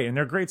 and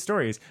they're great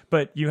stories.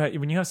 But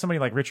when you have somebody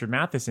like Richard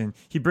Matheson,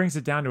 he brings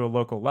it down to a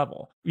local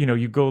level.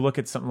 You go look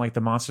at something like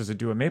The Monsters That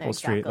Do at Maple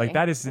Street. Like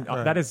that is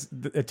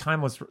a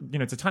timeless.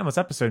 It's a timeless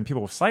episode, and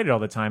people will cite it all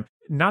the time,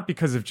 not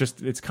because of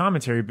just its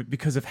commentary, but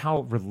because of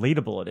how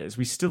relatable it is.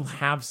 We still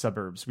have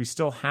suburbs. We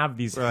still have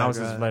these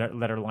houses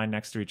that are lined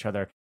next to each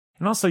other.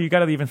 And also, you got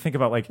to even think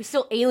about we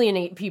still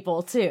alienate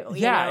people too.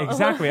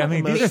 Exactly. I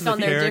mean, based on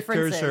their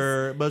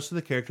differences. Most of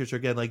the characters are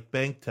again like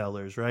bank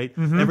tellers, right?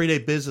 Everyday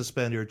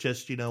businessmen who are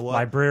just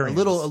librarians,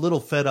 a little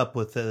fed up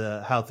with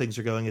how things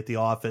are going at the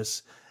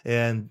office,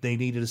 and they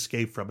need an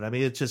escape from it. I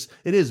mean, it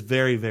is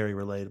very, very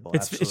relatable.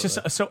 It's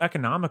just so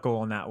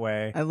economical in that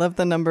way. I love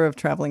the number of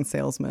traveling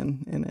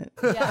salesmen in it.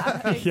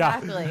 Yeah,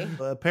 exactly.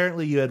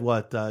 Apparently, you had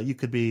you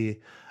could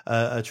be.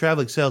 A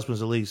traveling salesman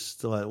is at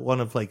least one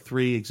of like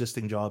 3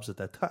 existing jobs at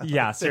that time.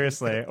 Yeah,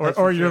 seriously.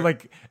 Or you're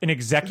like an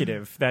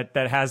executive that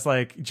has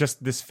like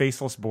just this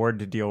faceless board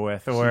to deal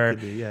with, or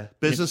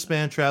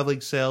businessman, traveling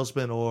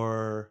salesman,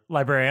 or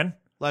librarian,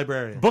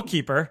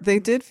 bookkeeper. They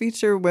did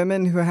feature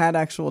women who had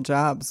actual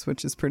jobs,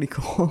 which is pretty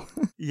cool.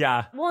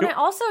 Yeah. Well, and it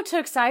also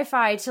took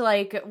sci-fi to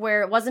like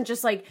where it wasn't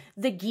just like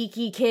the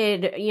geeky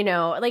kid,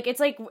 like it's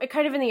like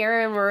kind of in the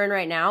era we're in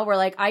right now, where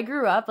like I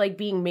grew up like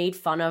being made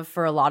fun of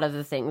for a lot of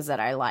the things that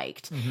I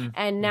liked.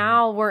 And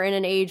now we're in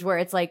an age where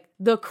it's like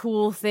the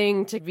cool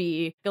thing to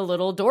be a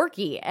little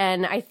dorky.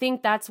 And I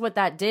think that's what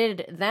that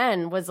did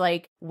then, was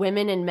like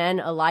women and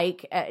men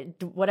alike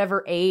at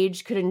whatever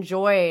age could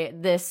enjoy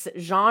this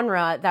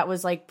genre that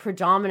was like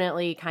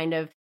predominantly kind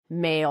of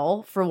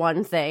male, for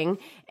one thing,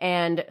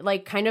 and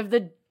like kind of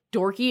the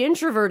dorky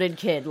introverted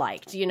kid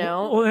liked,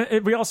 Well,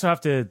 we also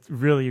have to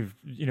really,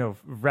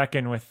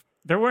 reckon with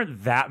there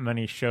weren't that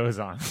many shows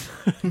on.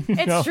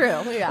 It's true,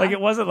 yeah. Like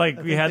it wasn't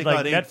like we had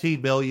like 18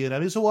 million. I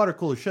mean, it's a water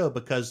cooler show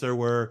because there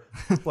were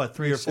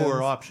 3 or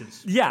 4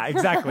 options. Yeah,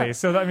 exactly.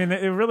 So I mean,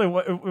 it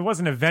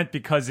was an event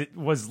because it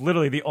was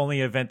literally the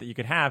only event that you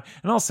could have,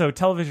 and also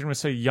television was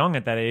so young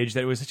at that age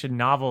that it was such a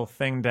novel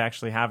thing to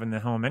actually have in the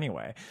home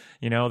anyway.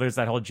 There's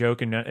that whole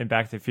joke in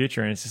Back to the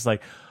Future, and it's just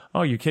like,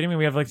 oh, you kidding me?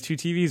 We have like 2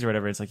 TVs or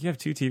whatever. It's like, you have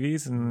 2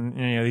 TVs, and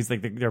these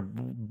like they're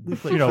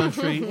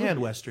country and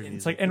western.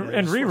 It's like and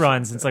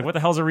reruns. It's like, what the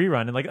hell's a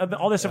rerun? And like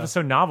all this stuff was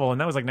so novel,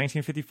 and that was like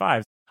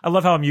 1955. I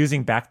love how I'm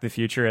using Back to the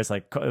Future as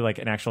like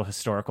an actual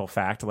historical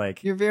fact.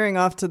 Like you're veering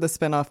off to the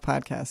spin-off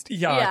podcast.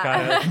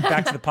 Yeah.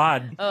 Back to the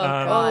pod.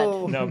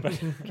 God. No,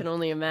 but can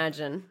only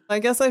imagine. I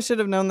guess I should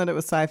have known that it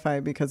was sci-fi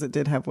because it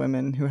did have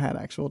women who had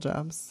actual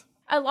jobs.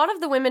 a lot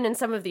of the women in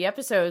some of the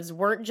episodes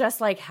weren't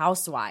just like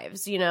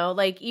housewives, you know,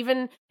 like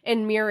even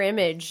in Mirror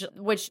Image,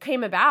 which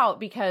came about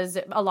because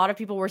a lot of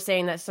people were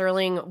saying that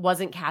Serling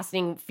wasn't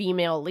casting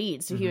female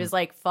leads. So he was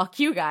like, fuck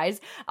you guys.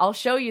 I'll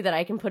show you that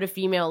I can put a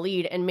female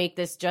lead and make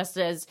this just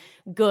as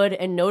good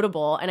and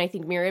notable. And I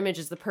think Mirror Image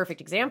is the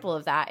perfect example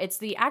of that. It's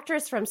the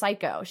actress from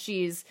Psycho.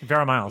 She's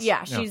Vera Miles.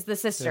 Yeah, she's the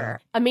sister.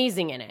 Yeah.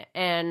 Amazing in it.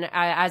 And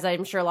as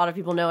I'm sure a lot of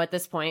people know at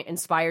this point,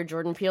 inspired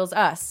Jordan Peele's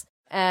Us.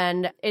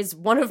 And is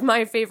one of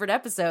my favorite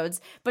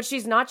episodes, but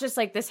she's not just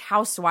like this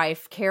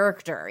housewife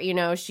character, you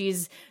know,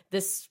 she's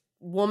this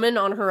woman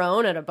on her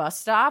own at a bus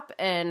stop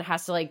and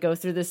has to like go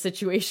through this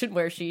situation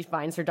where she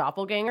finds her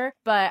doppelganger.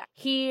 But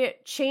he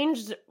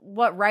changed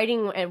what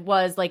writing it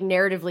was like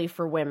narratively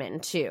for women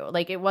too.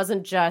 Like it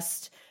wasn't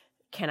just,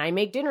 can I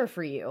make dinner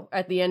for you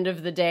at the end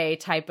of the day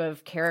type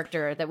of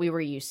character that we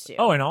were used to.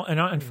 Oh,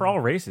 and for all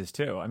races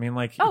too. I mean,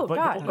 like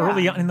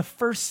early on in the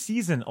first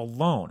season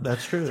alone.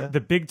 That's true. Yeah.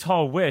 The Big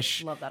Tall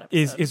Wish Love that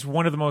episode. is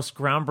one of the most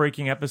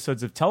groundbreaking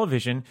episodes of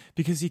television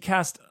because he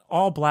cast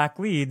all black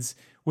leads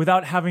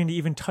without having to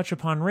even touch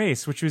upon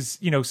race, which was,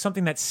 you know,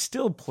 something that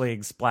still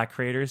plagues black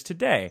creators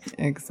today.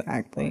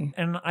 Exactly.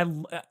 And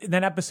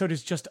that episode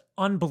is just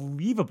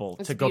unbelievable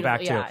to go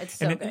back to. Yeah, it's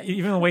so good.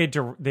 Even the way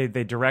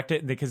they direct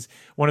it, because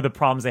one of the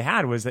problems they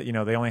had was that, you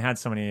know, they only had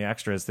so many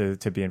extras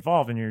to be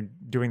involved, and you're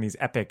doing these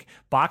epic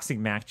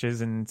boxing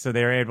matches, and so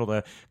they were able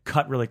to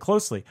cut really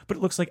closely. But it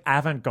looks like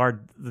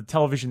avant-garde, the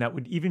television that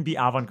would even be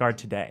avant-garde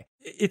today.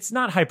 It's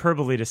not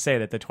hyperbole to say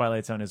that The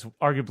Twilight Zone is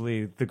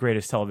arguably the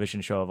greatest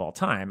television show of all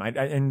time.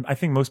 And I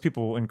think most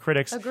people and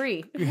critics,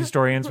 agree.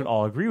 Historians would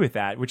all agree with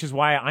that, which is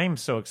why I'm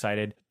so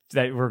excited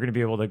that we're going to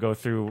be able to go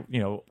through, you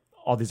know,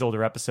 all these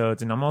older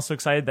episodes. And I'm also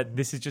excited that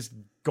this is just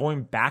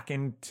going back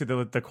into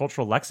the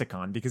cultural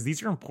lexicon, because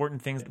these are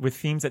important things with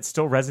themes that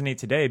still resonate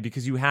today,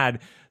 because you had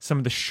some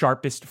of the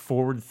sharpest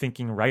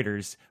forward-thinking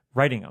writers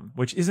writing them,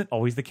 which isn't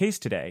always the case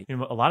today. You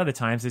know, a lot of the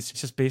times it's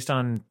just based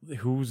on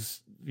who's,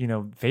 you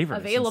know,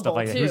 favorites available and stuff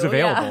like that. Too, who's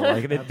available.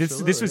 Yeah. Like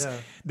this was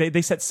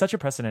they set such a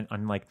precedent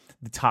on like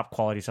the top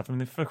quality stuff. I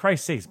mean, for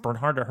Christ's sakes,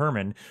 Bernhard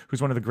Herrmann,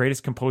 who's one of the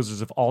greatest composers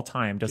of all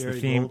time, does Gary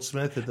the theme.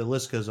 Goldsmith, the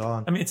list goes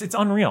on. I mean, it's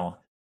unreal.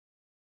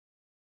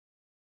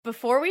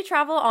 Before we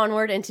travel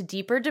onward into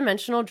deeper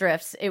dimensional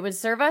drifts, it would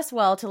serve us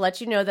well to let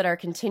you know that our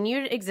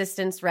continued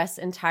existence rests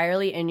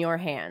entirely in your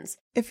hands.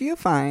 If you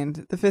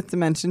find The Fifth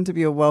Dimension to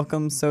be a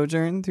welcome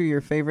sojourn through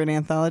your favorite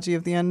anthology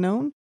of the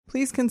unknown,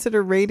 please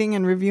consider rating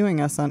and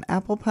reviewing us on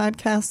Apple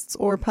Podcasts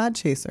or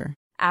Podchaser.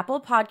 Apple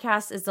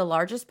Podcasts is the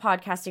largest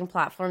podcasting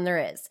platform there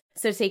is,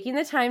 so taking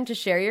the time to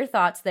share your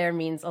thoughts there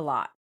means a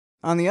lot.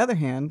 On the other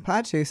hand,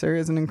 Podchaser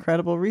is an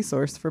incredible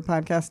resource for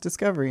podcast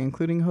discovery,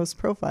 including host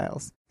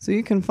profiles. So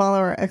you can follow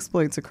our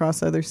exploits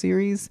across other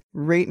series,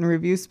 rate and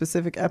review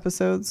specific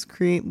episodes,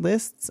 create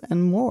lists,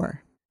 and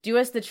more. Do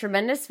us the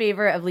tremendous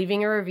favor of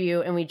leaving a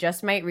review, and we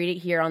just might read it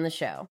here on the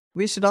show.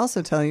 We should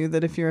also tell you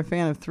that if you're a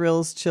fan of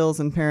thrills, chills,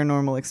 and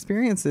paranormal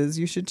experiences,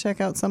 you should check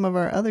out some of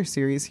our other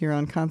series here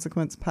on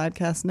Consequence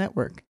Podcast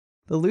Network.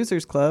 The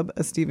Losers Club,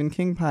 a Stephen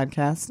King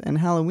podcast, and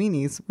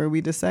Halloweenies, where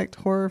we dissect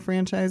horror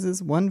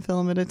franchises one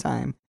film at a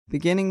time,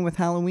 beginning with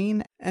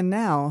Halloween and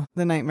now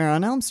the Nightmare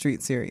on Elm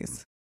Street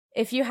series.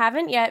 If you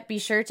haven't yet, be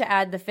sure to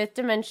add The Fifth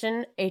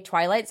Dimension, a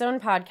Twilight Zone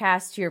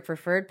podcast, to your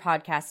preferred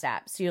podcast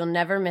app so you'll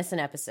never miss an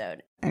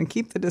episode. And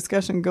keep the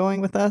discussion going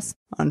with us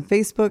on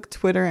Facebook,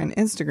 Twitter, and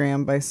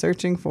Instagram by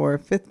searching for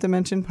Fifth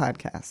Dimension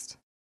Podcast.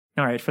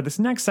 All right, for this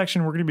next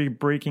section, we're going to be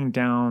breaking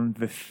down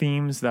the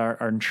themes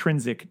that are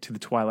intrinsic to the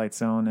Twilight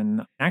Zone,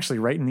 and actually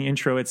right in the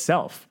intro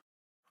itself,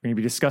 we're going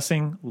to be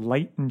discussing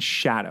light and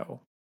shadow.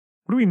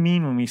 What do we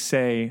mean when we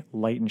say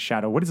light and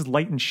shadow? What does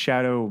light and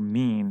shadow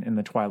mean in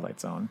the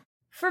Twilight Zone?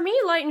 For me,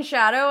 light and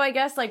shadow, I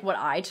guess, like what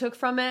I took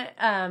from it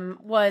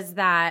was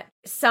that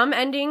some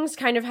endings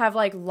kind of have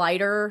like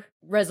lighter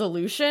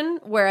resolution,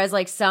 whereas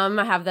like some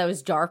have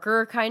those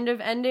darker kind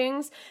of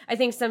endings. I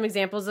think some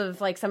examples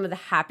of like some of the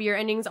happier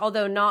endings,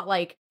 although not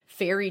like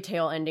fairy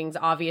tale endings,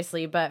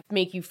 obviously, but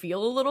make you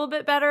feel a little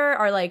bit better,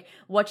 are like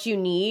What You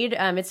Need.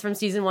 It's from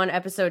season 1,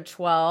 episode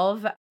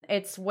 12.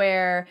 It's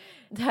where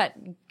that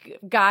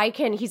guy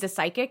he's a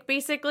psychic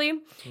basically,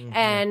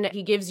 and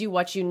he gives you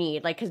what you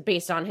need, like, 'cause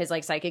based on his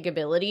like psychic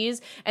abilities,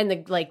 and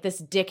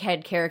this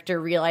dickhead character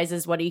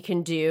realizes what he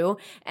can do,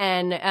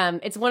 and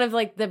it's one of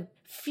like the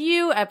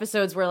few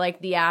episodes where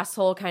like the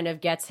asshole kind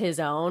of gets his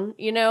own,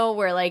 you know,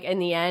 where like in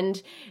the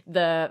end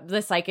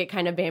the psychic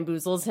kind of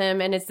bamboozles him,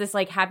 and it's this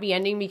like happy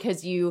ending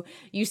because you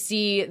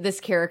see this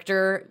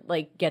character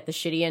like get the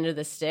shitty end of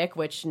the stick,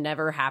 which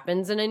never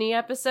happens in any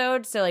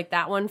episode. So like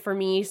that one for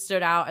me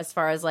stood out as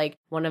far as like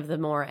one of the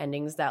more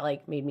endings that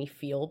like made me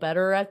feel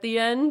better at the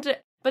end.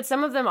 But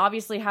some of them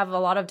obviously have a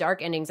lot of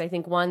dark endings. I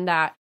think one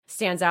that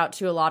stands out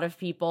to a lot of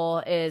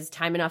people is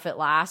Time Enough at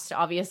Last.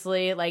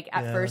 Obviously, like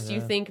at first you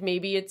think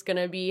maybe it's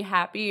gonna be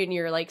happy and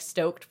you're like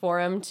stoked for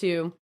him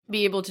to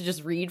be able to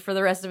just read for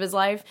the rest of his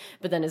life,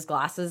 but then his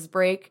glasses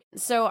break.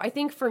 So I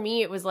think for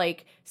me, it was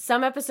like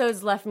some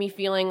episodes left me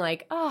feeling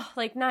like, oh,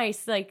 like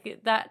nice, like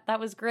that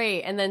was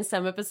great. And then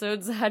some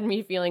episodes had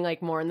me feeling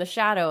like more in the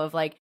shadow of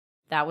like,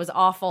 that was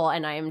awful,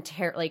 and I am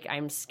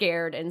I'm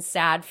scared and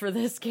sad for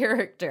this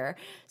character.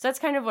 So that's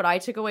kind of what I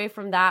took away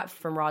from that,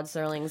 from Rod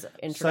Serling's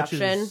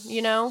introduction.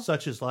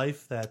 Such is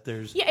life. That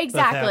there's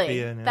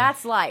exactly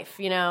that's life.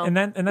 And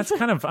that's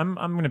kind of I'm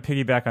going to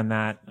piggyback on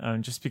that,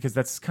 just because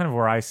that's kind of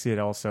where I see it.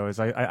 Also, is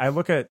I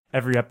look at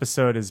every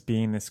episode as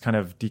being this kind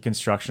of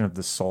deconstruction of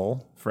the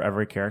soul for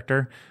every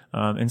character.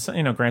 And so,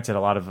 granted,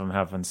 a lot of them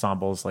have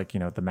ensembles like,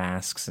 the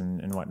masks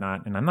and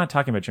whatnot. And I'm not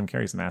talking about Jim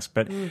Carrey's mask,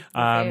 but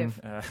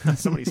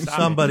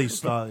somebody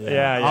stopped.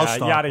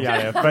 Yada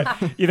yada.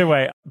 But either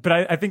way,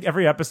 I think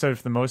every episode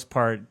for the most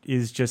part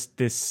is just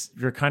this,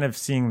 you're kind of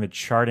seeing the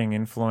charting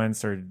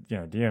influence or,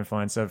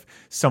 de-influence of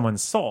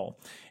someone's soul.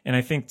 And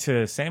I think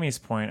to Sammy's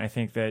point, I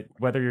think that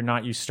whether or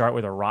not you start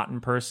with a rotten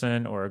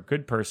person or a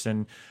good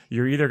person,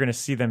 you're either going to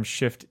see them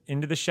shift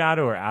into the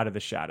shadow or out of the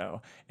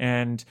shadow.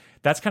 And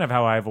that's kind of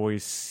how I've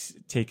always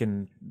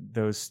taken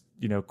those,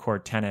 core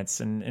tenets.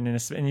 And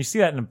you see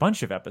that in a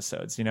bunch of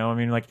episodes,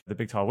 like The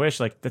Big Tall Wish,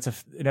 like that's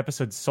an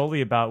episode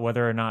solely about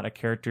whether or not a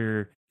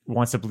character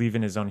wants to believe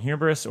in his own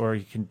hubris, or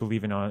he can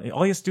believe in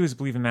all he has to do is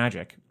believe in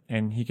magic,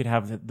 and he could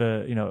have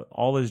the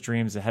all his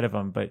dreams ahead of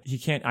him, but he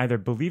can't either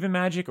believe in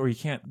magic or he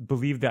can't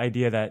believe the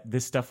idea that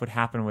this stuff would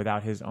happen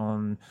without his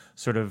own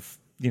sort of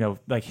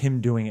like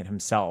him doing it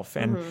himself.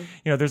 And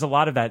there's a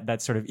lot of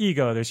that sort of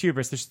ego, there's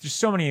hubris, there's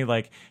so many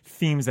like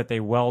themes that they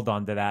weld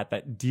onto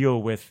that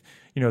deal with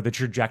the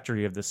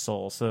trajectory of the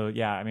soul. So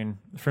yeah, I mean,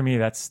 for me,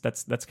 that's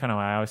kind of how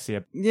I always see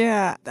it.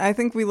 Yeah, I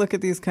think we look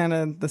at these kind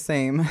of the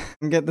same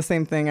and get the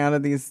same thing out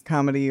of these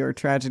comedy or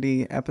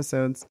tragedy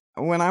episodes.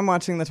 When I'm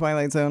watching The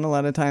Twilight Zone, a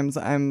lot of times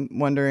I'm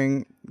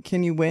wondering,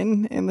 can you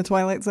win in The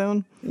Twilight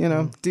Zone?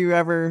 Do you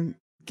ever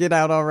get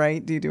out all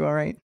right? Do you do all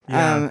right?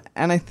 Yeah.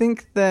 And I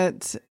think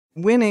that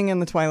winning in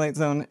The Twilight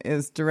Zone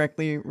is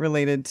directly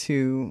related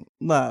to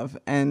love,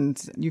 and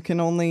you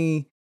can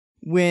only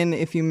win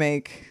if you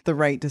make the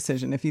right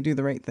decision, if you do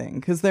the right thing.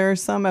 Because there are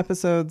some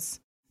episodes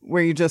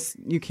where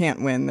you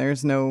can't win.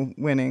 There's no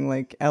winning.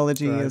 Like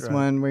Elegy is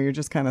one where you're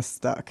just kind of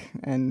stuck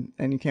and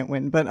you can't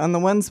win. But on the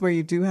ones where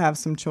you do have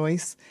some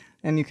choice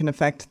and you can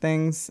affect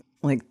things,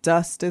 like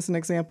Dust is an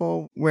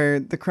example where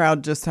the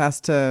crowd just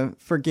has to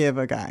forgive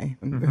a guy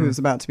who's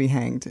about to be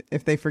hanged.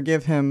 If they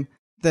forgive him,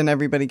 then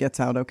everybody gets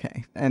out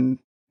okay. And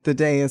the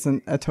day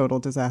isn't a total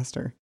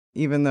disaster.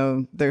 Even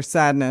though there's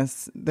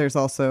sadness, there's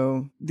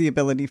also the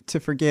ability to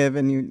forgive,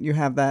 and you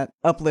have that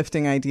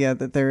uplifting idea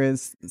that there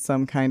is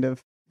some kind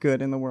of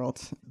good in the world.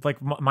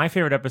 Like my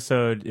favorite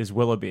episode is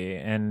Willoughby,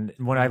 and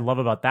what I love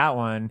about that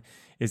one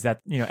is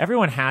that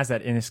everyone has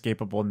that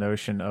inescapable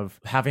notion of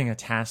having a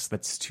task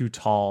that's too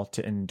tall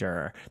to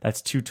endure,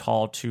 that's too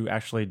tall to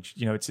actually,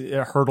 it's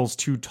a hurdle's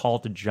too tall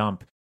to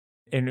jump.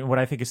 And what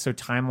I think is so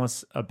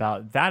timeless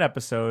about that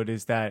episode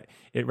is that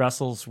it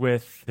wrestles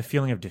with the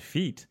feeling of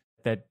defeat,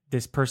 that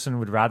this person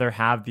would rather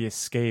have the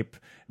escape,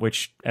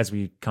 which, as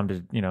we come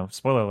to,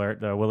 spoiler alert,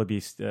 the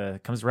Willoughby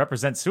comes to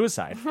represent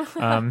suicide,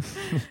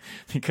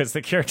 because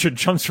the character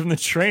jumps from the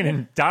train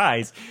and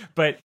dies.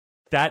 But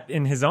that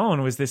in his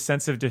own was this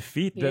sense of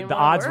defeat. The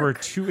odds were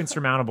too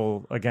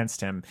insurmountable against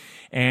him.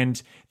 And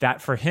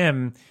that for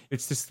him,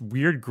 it's this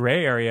weird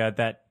gray area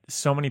that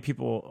so many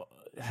people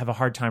have a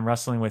hard time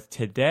wrestling with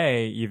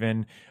today,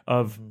 even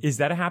of, is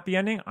that a happy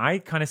ending? I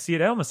kind of see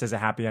it almost as a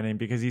happy ending,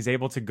 because he's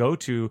able to go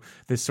to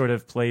this sort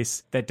of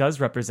place that does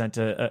represent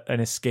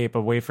an escape,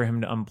 a way for him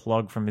to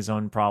unplug from his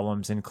own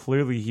problems. And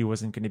clearly he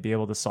wasn't going to be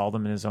able to solve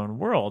them in his own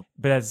world.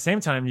 But at the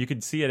same time, you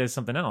could see it as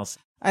something else.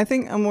 I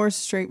think a more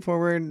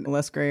straightforward,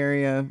 less gray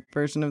area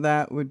version of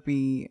that would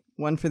be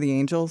One for the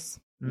Angels.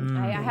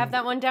 I have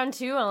that one down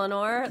too,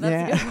 Eleanor.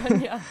 That's a good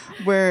one, yeah.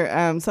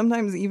 Where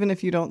sometimes even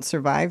if you don't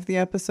survive the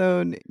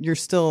episode, you're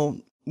still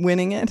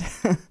winning it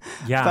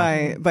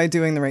by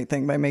doing the right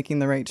thing, by making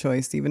the right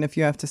choice. Even if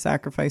you have to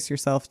sacrifice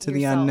yourself to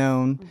the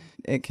unknown,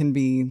 it can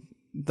be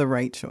the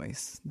right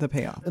choice, the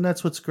payoff. And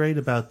that's what's great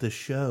about this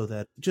show,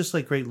 that just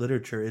like great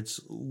literature,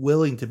 it's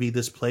willing to be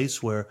this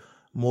place where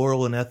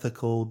moral and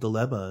ethical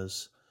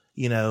dilemmas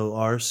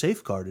are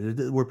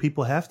safeguarded, where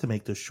people have to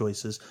make those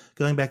choices.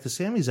 Going back to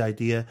Sammy's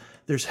idea,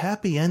 there's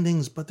happy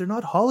endings, but they're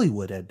not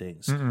Hollywood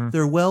endings.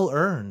 They're well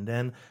earned.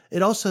 And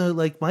it also,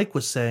 like Mike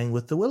was saying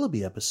with the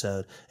Willoughby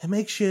episode, it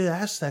makes you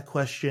ask that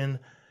question,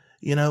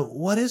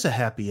 what is a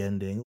happy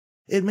ending?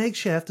 It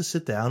makes you have to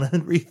sit down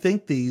and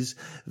rethink these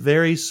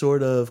very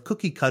sort of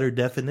cookie cutter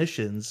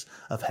definitions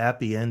of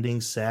happy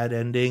ending, sad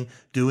ending,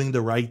 doing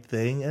the right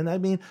thing. And I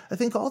mean, I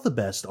think all the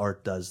best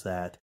art does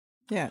that.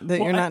 Yeah, that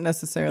you're not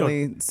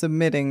necessarily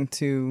submitting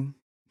to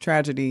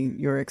tragedy,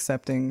 you're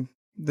accepting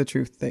the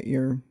truth that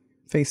you're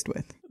faced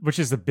with. Which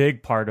is a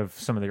big part of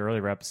some of the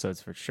earlier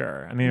episodes for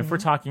sure. I mean, if we're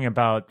talking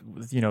about,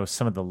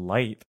 some of the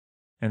light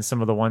and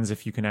some of the ones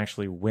if you can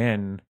actually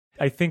win,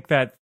 I think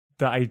that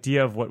the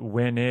idea of what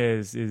win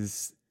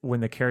is when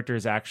the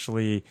characters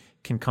actually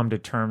can come to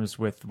terms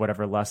with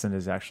whatever lesson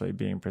is actually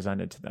being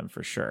presented to them,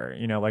 for sure.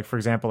 You know, like, for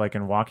example, like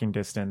in Walking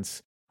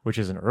Distance, which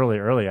is an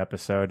early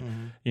episode,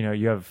 you know,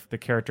 you have the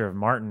character of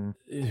Martin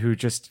who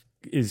just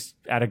is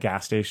at a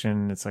gas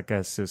station. It's, I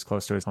guess, is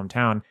close to his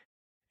hometown.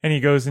 And he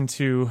goes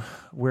into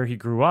where he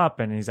grew up,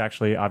 and he's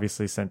actually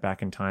obviously sent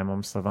back in time,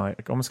 almost kind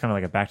of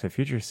like a Back to the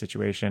Future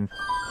situation.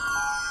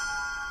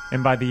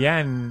 And by the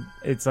end,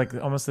 it's like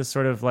almost this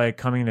sort of like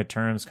coming to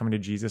terms, coming to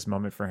Jesus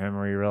moment for him,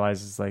 where he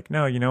realizes like,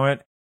 no, you know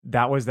what?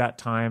 That was that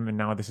time, and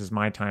now this is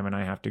my time, and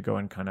I have to go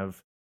and kind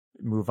of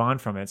move on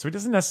from it. So he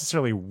doesn't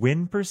necessarily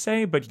win per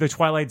se, but the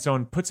Twilight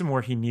Zone puts him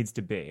where he needs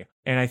to be.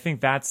 And I think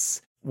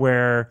that's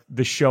where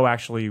the show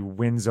actually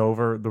wins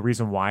over. The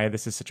reason why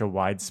this is such a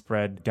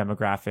widespread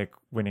demographic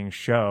winning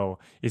show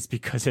is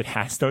because it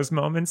has those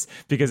moments.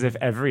 Because if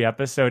every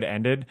episode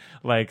ended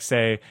like,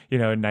 say, you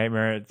know,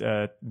 Nightmare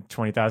at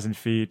 20,000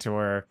 feet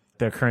or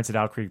The Occurrence at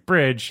Owl Creek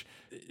Bridge,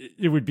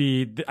 it would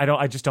be,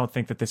 I just don't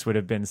think that this would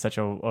have been such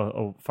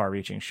a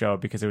far-reaching show,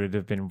 because it would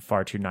have been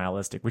far too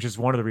nihilistic, which is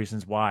one of the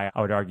reasons why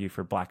I would argue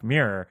for Black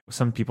Mirror.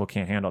 Some people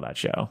can't handle that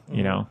show,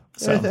 you know?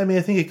 So I mean,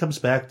 I think it comes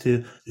back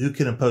to who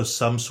can impose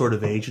some sort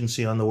of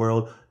agency on the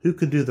world, who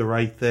can do the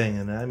right thing.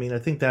 And I mean, I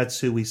think that's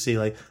who we see.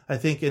 Like, I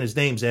think, and his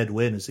name's Ed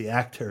Wynn, is the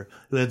actor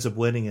who ends up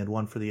winning and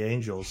won for the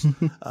Angels.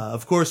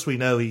 Of course, we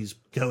know he's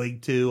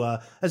going to,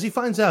 as he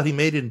finds out, he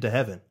made it into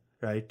heaven,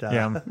 right?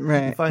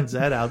 Right. He finds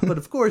that out. But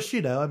of course,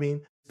 you know, I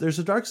mean, there's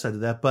a dark side to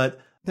that, but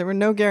there were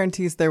no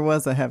guarantees there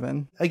was a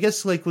heaven. I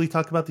guess, like, we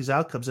talk about these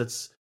outcomes,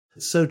 it's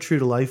so true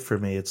to life for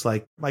me. It's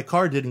like, my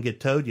car didn't get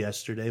towed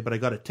yesterday, but I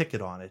got a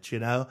ticket on it, you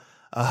know?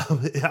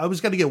 I was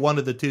going to get one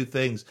of the two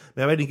things.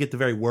 Maybe I didn't get the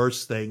very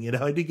worst thing, you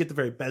know? I didn't get the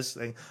very best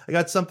thing. I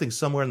got something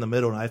somewhere in the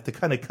middle, and I have to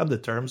kind of come to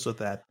terms with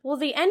that. Well,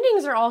 the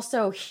endings are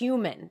also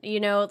human, you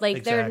know? Like,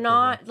 Exactly, they're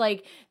not,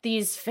 like,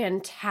 these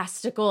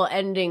fantastical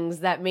endings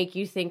that make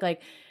you think,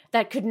 like,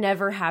 that could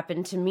never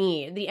happen to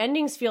me. The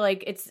endings feel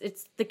like it's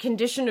the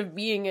condition of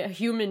being a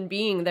human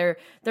being. They're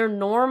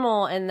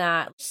normal in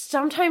that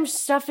sometimes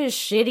stuff is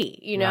shitty,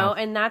 you know,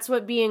 and that's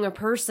what being a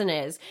person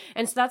is.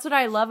 And so that's what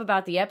I love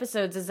about the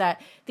episodes, is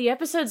that the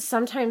episodes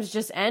sometimes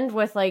just end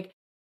with like,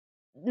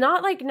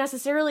 not like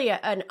necessarily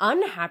an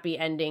unhappy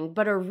ending,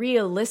 but a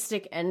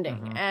realistic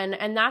ending.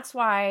 And that's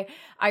why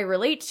I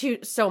relate to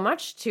so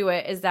much to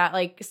it, is that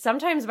like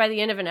sometimes by the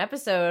end of an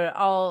episode,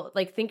 I'll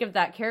like think of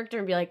that character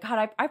and be like,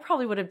 God, I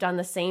probably would have done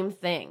the same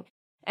thing.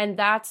 And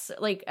that's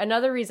like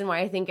another reason why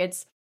I think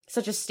it's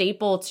such a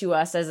staple to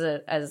us as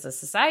a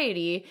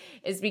society,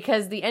 is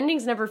because the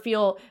endings never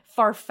feel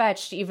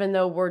far-fetched, even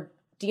though we're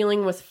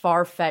dealing with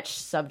far-fetched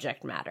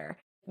subject matter.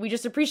 We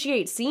just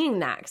appreciate seeing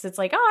that, because it's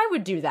like, oh, I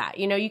would do that.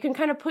 You know, you can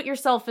kind of put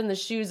yourself in the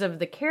shoes of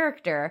the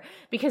character,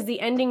 because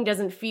the ending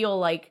doesn't feel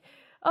like,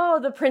 oh,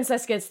 the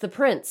princess gets the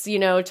prince, you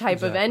know,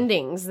 type of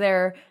endings.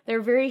 They're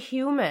very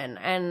human,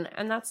 and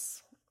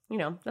that's, you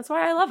know, that's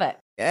why I love it.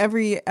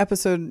 Every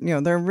episode, you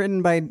know, they're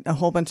written by a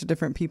whole bunch of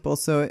different people.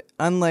 So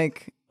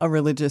unlike a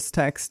religious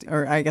text,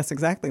 or I guess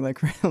exactly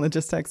like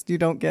religious text, you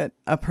don't get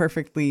a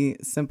perfectly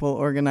simple,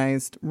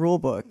 organized rule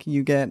book.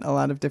 You get a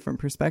lot of different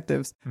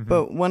perspectives.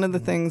 But one of the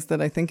things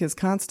that I think is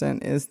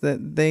constant is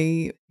that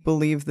they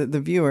believe that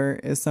the viewer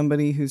is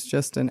somebody who's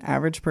just an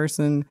average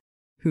person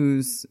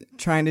who's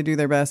trying to do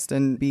their best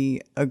and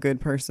be a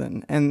good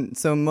person. And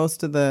so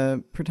most of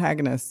the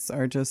protagonists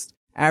are just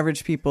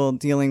average people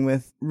dealing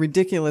with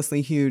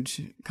ridiculously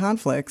huge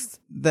conflicts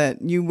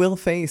that you will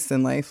face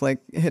in life.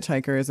 Like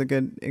Hitchhiker is a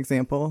good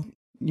example.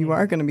 You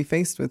are going to be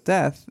faced with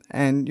death,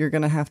 and you're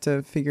going to have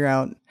to figure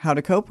out how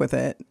to cope with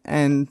it.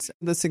 And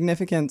the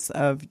significance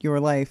of your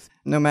life,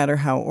 no matter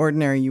how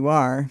ordinary you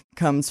are,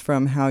 comes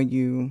from how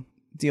you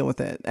deal with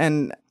it.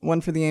 And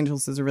One for the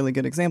Angels is a really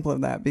good example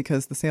of that,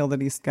 because the sale that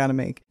he's got to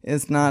make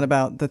is not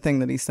about the thing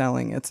that he's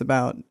selling. It's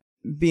about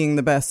being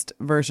the best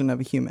version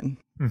of a human.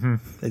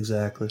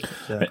 Exactly.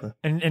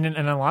 And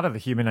a lot of the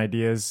human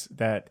ideas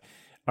that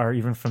are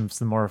even from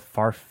some more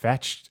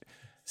far-fetched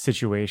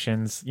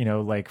situations, you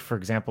know, like, for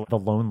example, The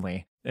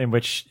Lonely, in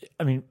which,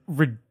 I mean,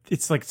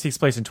 it's like, it takes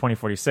place in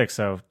 2046,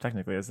 so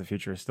technically it's the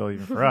future still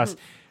even for us,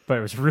 but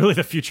it was really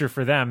the future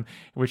for them,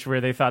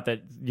 where they thought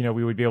that, you know,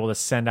 we would be able to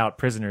send out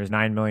prisoners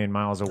 9 million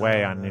miles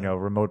away on, you know,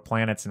 remote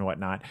planets and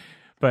whatnot.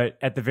 But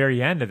at the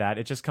very end of that,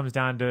 it just comes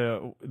down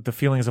to the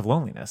feelings of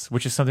loneliness,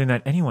 which is something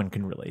that anyone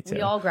can relate to.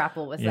 We all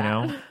grapple with that. You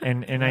know?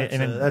 And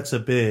that's a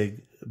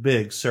big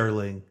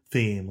Serling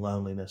theme,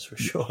 loneliness, for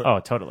sure. Oh,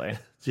 totally.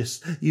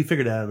 Just, you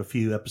figured out a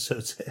few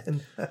episodes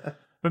in.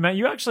 But Matt,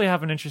 you actually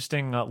have an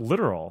interesting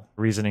literal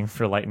reasoning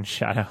for light and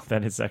shadow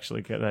that is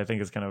actually good. I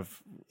think is kind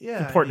of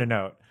important to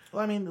note.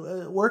 Well, I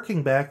mean,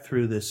 working back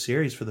through this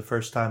series for the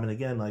first time, and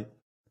again, like,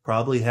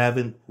 probably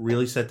haven't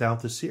really sat down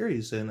with the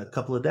series in a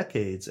couple of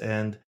decades,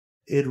 and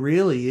it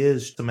really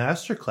is a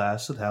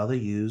masterclass of how they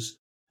use,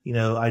 you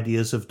know,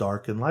 ideas of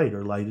dark and light,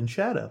 or light and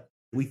shadow.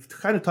 We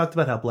kind of talked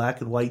about how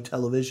black and white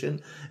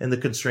television and the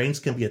constraints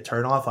can be a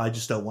turnoff. I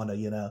just don't want to,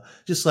 you know,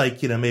 just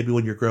like, you know, maybe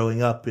when you're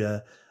growing up,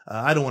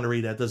 I don't want to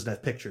read that. It doesn't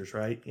have pictures,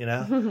 right?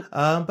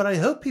 But I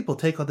hope people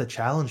take on the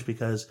challenge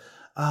because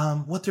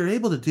what they're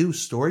able to do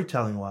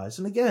storytelling wise.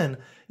 And again,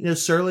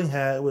 Serling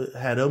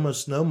had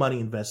almost no money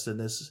invested in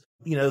this.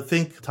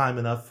 Think Time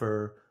Enough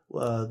for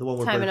the one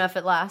where Time Enough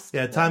at Last.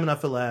 Yeah, Time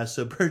Enough at Last.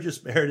 So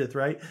Burgess Meredith,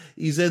 right?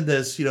 He's in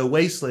this,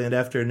 wasteland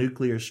after a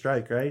nuclear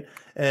strike, right?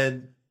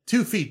 And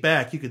 2 feet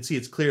back, you can see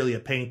it's clearly a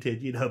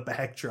painted,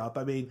 backdrop.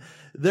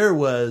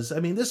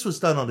 This was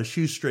done on a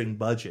shoestring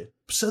budget.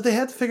 So they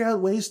had to figure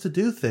out ways to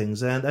do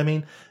things.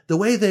 And the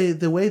way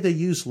they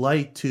use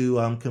light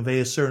to convey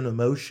a certain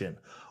emotion,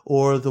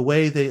 or the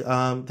way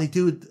they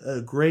do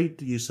a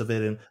great use of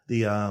it in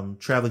the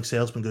traveling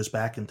salesman goes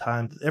back in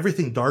time.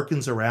 Everything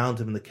darkens around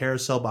him, and the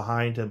carousel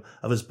behind him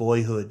of his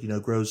boyhood,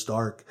 grows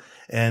dark.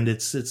 And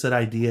it's that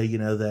idea,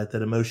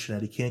 that emotion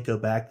that he can't go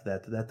back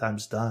to that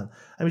time's done.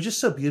 Just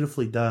so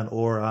beautifully done.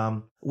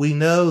 Or we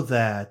know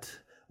that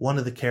one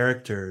of the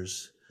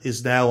characters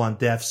is now on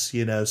death's,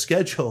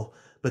 schedule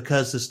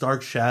because this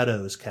dark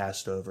shadow is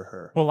cast over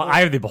her. Well,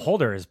 Eye of the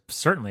Beholder is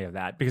certainly of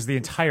that, because the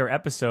entire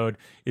episode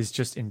is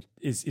just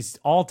is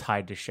all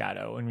tied to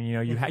shadow.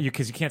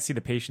 Because you can't see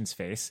the patient's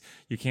face,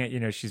 you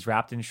can't, she's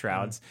wrapped in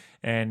shrouds,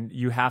 and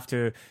you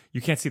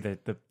can't see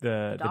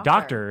the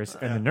doctors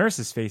and the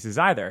nurses' faces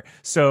either.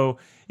 So,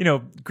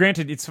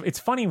 granted, it's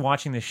funny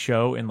watching this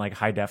show in like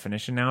high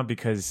definition now,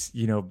 because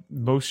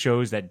most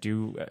shows that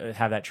do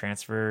have that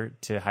transfer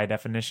to high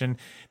definition,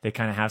 they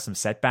kind of have some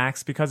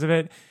setbacks because of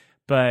it,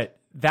 but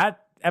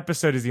that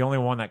episode is the only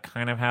one that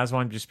kind of has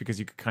one, just because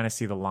you could kind of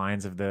see the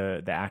lines of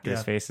the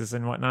actors' faces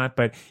and whatnot.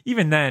 But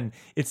even then,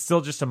 it's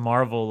still just a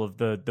marvel of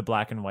the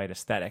black and white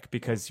aesthetic,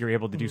 because you're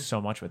able to do so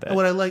much with it. And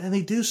what I like, and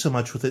they do so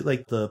much with it,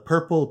 like the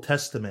Purple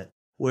Testament,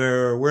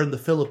 where we're in the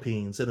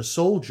Philippines, and a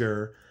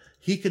soldier,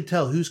 he can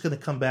tell who's going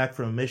to come back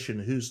from a mission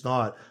and who's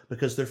not,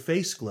 because their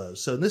face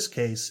glows. So in this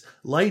case,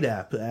 light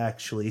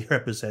actually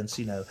represents,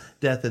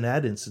 death in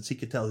that instance. He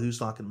could tell who's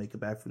not going to make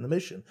it back from the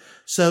mission.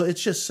 So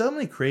it's just so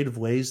many creative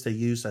ways they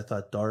used, I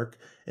thought, dark,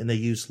 and they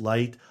use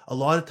light. A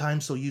lot of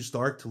times they'll use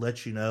dark to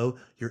let you know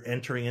you're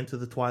entering into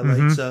the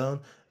Twilight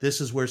Zone.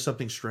 This is where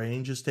something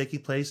strange is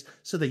taking place.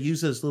 So they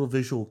use those little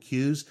visual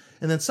cues.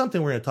 And then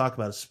something we're going to talk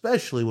about,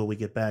 especially when we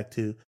get back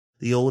to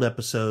the old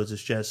episodes,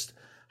 is just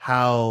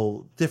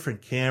how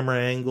different camera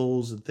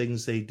angles and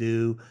things they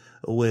do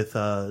with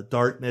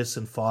darkness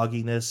and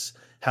fogginess,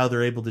 how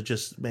they're able to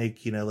just make,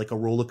 like a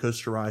roller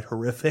coaster ride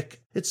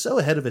horrific. It's so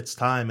ahead of its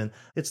time, and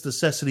it's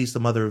necessity's the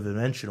mother of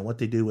invention, and what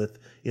they do with,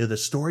 the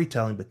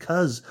storytelling,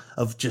 because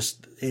of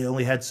just, it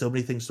only had so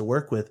many things to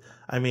work with.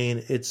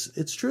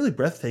 It's truly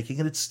breathtaking,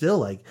 and it's still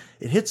like,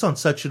 it hits on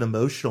such an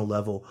emotional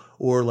level,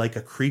 or like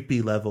a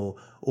creepy level,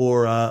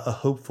 or a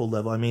hopeful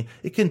level.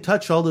 It can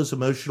touch all those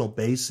emotional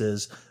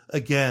bases,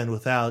 again,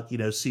 without,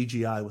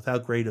 CGI,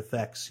 without great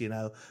effects,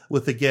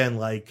 with, again,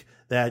 like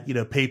that,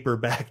 paper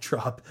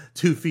backdrop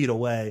 2 feet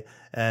away.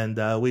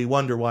 And we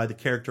wonder why the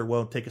character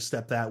won't take a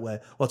step that way.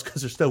 Well, it's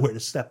because there's nowhere to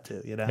step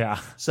to, Yeah.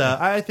 So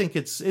I think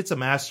it's a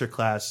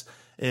masterclass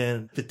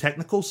in the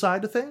technical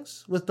side of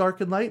things with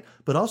Dark and Light,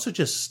 but also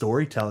just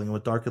storytelling and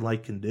what Dark and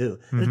Light can do.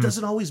 And it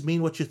doesn't always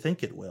mean what you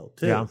think it will,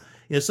 too.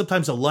 Yeah.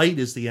 Sometimes a light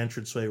is the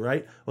entranceway,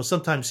 right? Well,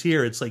 sometimes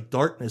here it's like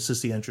darkness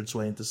is the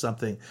entranceway into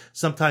something.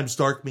 Sometimes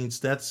dark means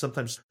death.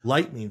 Sometimes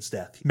light means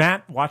death.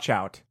 Matt, watch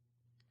out.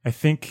 I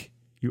think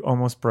you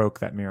almost broke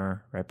that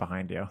mirror right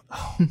behind you.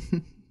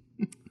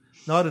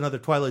 Not another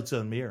Twilight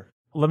Zone mirror.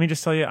 Let me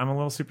just tell you, I'm a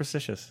little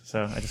superstitious,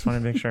 so I just want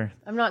to make sure.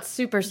 I'm not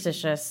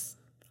superstitious.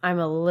 I'm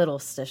a little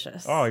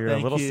stitious. Oh, you're a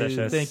little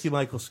stitious. Thank you,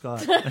 Michael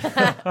Scott.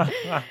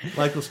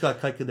 Michael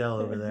Scott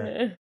Kuykendall over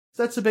there.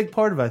 That's a big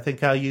part of, I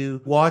think, how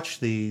you watch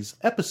these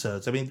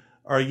episodes.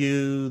 Are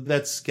you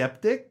that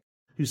skeptic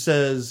who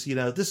says,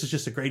 this is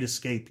just a great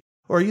escape?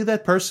 Or are you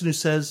that person who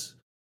says,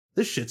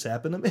 this shit's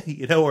happened to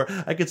me, or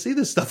I could see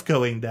this stuff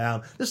going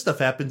down. This stuff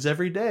happens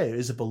every day.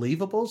 Is it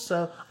believable?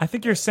 So I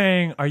think you're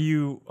saying, are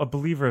you a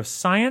believer of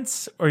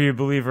science, or are you a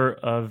believer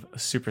of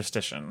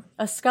superstition?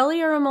 A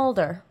Scully or a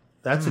Mulder?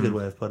 That's a good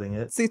way of putting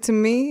it. See, to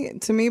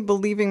me,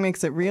 believing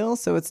makes it real,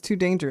 so it's too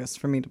dangerous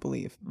for me to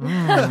believe.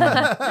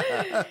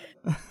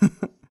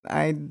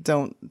 I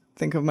don't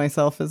think of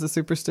myself as a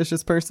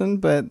superstitious person,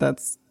 but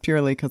that's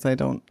purely because I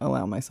don't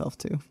allow myself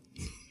to.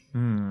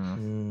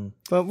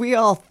 But we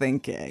all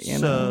think it,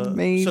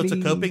 maybe. So it's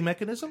a coping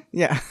mechanism?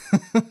 Yeah.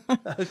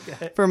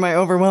 Okay. For my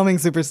overwhelming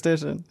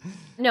superstition.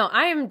 No,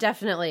 I am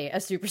definitely a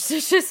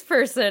superstitious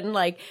person.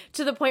 Like,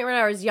 to the point when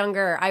I was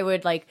younger, I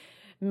would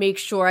make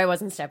sure I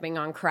wasn't stepping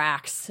on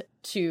cracks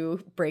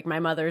to break my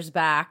mother's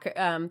back.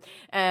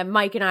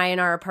 Mike and I in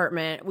our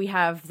apartment, we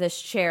have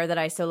this chair that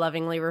I so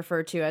lovingly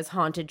refer to as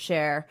haunted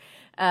chair.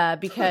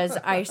 Because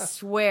I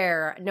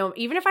swear,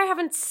 even if I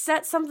haven't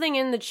set something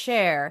in the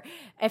chair,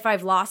 if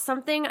I've lost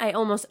something, I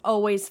almost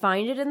always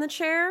find it in the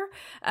chair.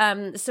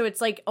 So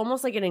it's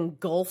almost like it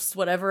engulfs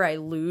whatever I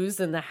lose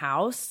in the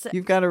house.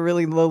 You've got a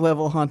really low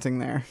level haunting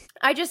there.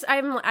 I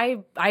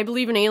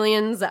believe in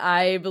aliens.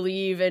 I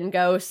believe in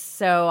ghosts.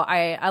 So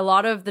a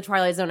lot of the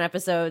Twilight Zone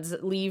episodes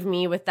leave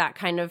me with that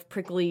kind of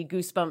prickly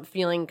goosebump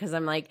feeling, because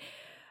I'm like,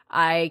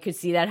 I could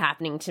see that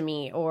happening to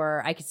me,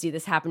 or I could see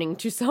this happening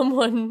to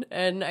someone.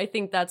 And I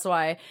think that's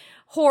why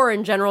horror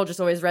in general just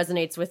always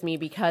resonates with me,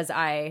 because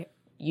I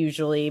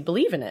usually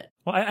believe in it.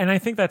 Well, and I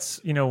think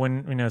that's,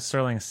 when,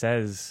 Sterling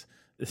says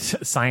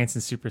science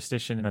and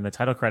superstition in the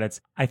title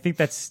credits, I think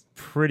that's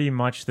pretty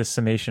much the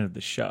summation of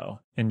the show,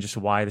 and just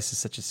why this is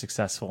such a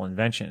successful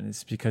invention.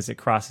 It's because it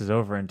crosses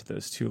over into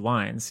those two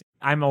lines.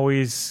 I'm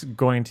always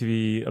going to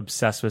be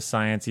obsessed with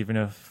science, even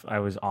if I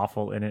was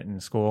awful in it in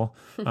school.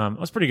 I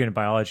was pretty good in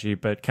biology,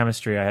 but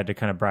chemistry, I had to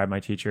kind of bribe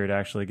my teacher to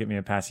actually get me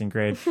a passing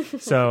grade.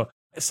 So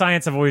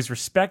science I've always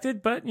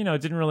respected, but,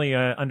 didn't really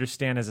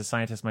understand as a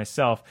scientist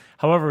myself.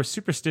 However, with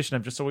superstition,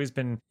 I've just always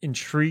been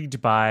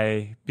intrigued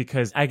by,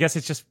 because I guess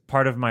it's just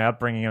part of my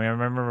upbringing. I mean, I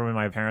remember when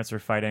my parents were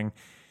fighting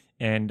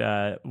and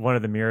one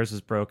of the mirrors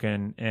was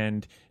broken.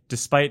 And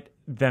despite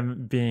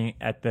them being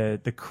at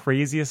the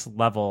craziest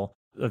level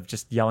of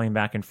just yelling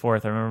back and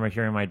forth, I remember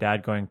hearing my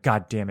dad going,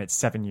 "God damn it,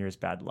 7 years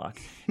bad luck."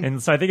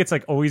 And so I think it's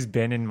like always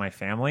been in my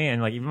family,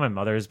 and like even my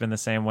mother has been the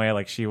same way.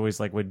 Like she always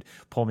like would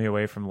pull me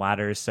away from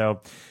ladders. So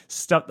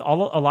a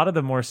lot of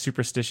the more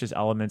superstitious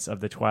elements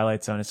of the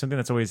Twilight Zone is something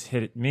that's always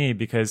hit me,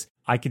 because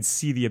I could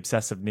see the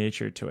obsessive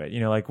nature to it.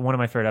 Like one of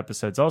my favorite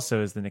episodes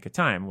also is The Nick of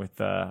Time with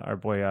our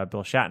boy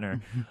Bill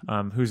Shatner,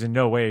 who's in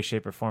no way,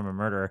 shape, or form a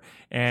murderer.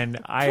 And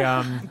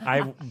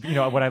I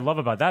what I love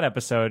about that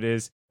episode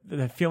is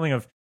the feeling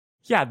of,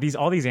 yeah,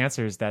 all these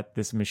answers that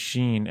this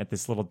machine at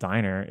this little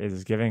diner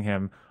is giving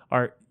him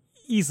are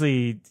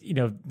easily,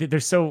 they're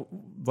so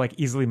like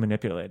easily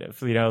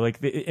manipulative. Like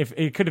if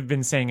it could have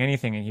been saying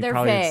anything, and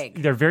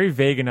they're very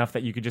vague enough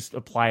that you could just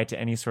apply it to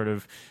any sort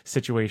of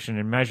situation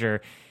and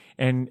measure.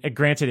 And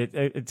granted,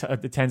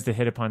 it tends to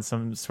hit upon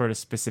some sort of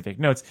specific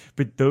notes,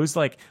 but those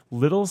like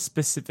little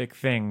specific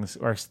things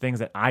are things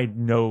that I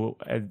know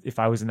if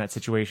I was in that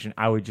situation,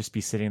 I would just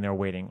be sitting there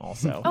waiting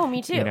also. Oh,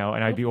 me too.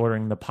 And I'd be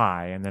ordering the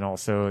pie, and then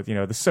also,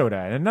 the soda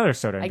and another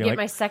soda. I get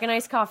my second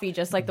iced coffee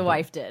just like the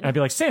wife did. I'd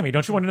be like, "Sammy,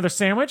 don't you want another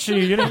sandwich?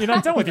 You're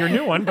not done with your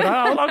new one, but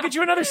I'll get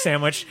you another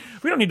sandwich.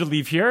 We don't need to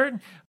leave here."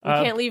 We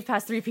can't leave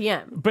past 3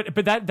 p.m.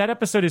 But that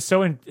episode is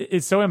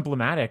so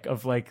emblematic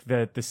of like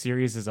the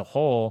series as a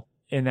whole,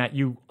 in that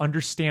you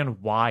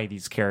understand why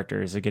these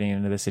characters are getting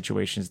into the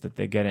situations that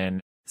they get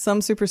in.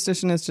 Some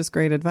superstition is just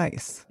great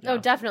advice. Oh,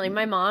 definitely.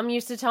 My mom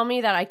used to tell me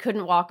that I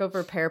couldn't walk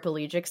over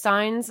paraplegic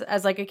signs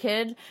as like a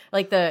kid,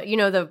 like the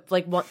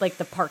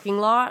parking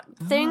lot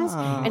things.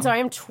 And so I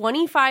am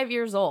 25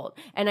 years old,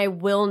 and I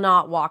will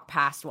not walk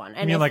past one.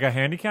 And you mean like a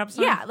handicap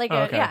sign? Yeah,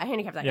 a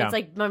handicap sign. Yeah. It's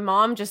like my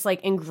mom just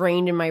like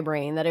ingrained in my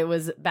brain that it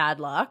was bad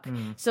luck.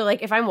 So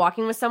like if I'm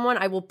walking with someone,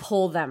 I will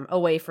pull them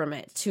away from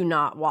it to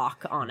not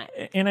walk on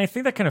it. And I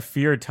think that kind of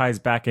fear ties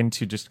back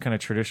into just kind of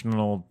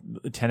traditional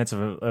tenets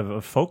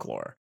of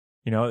folklore.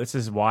 This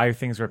is why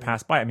things were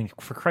passed by. I mean,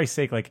 for Christ's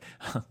sake, like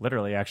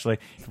literally, actually,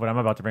 what I'm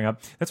about to bring up,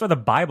 that's why the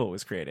Bible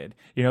was created.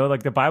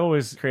 Like the Bible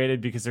was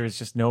created because there was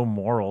just no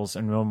morals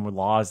and no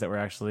laws that were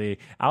actually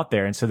out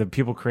there. And so the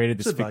people created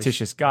this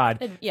fictitious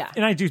God. Yeah.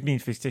 And I do mean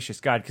fictitious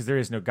God, because there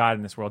is no God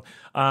in this world.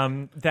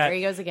 There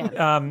he goes again.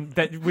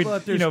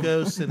 But there's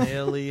ghosts and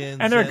aliens.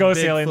 And there are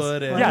ghosts,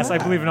 Bigfoot aliens. Yes, I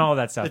believe in all of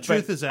that stuff. The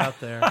truth is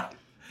out there.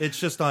 It's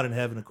just not in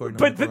heaven, according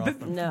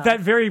to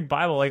that very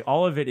Bible, like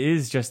all of it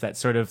is just that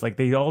sort of like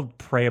they all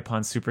prey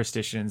upon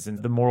superstitions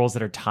and the morals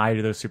that are tied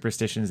to those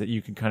superstitions, that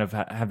you can kind of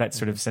have that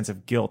sort of sense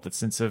of guilt, that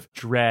sense of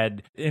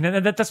dread. And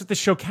that's what the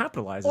show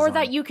capitalizes or on.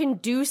 That you can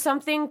do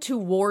something to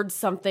ward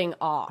something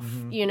off.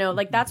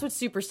 Like that's what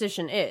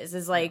superstition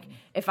is like,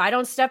 if I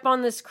don't step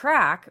on this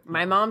crack,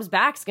 my mom's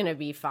back's going to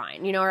be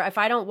fine. Or if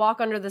I don't walk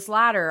under this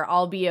ladder,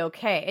 I'll be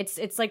okay.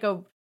 It's like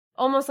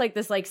almost like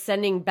this, like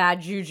sending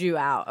bad juju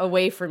out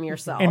away from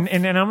yourself. And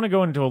I'm going to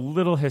go into a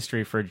little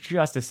history for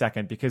just a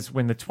second, because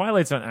when the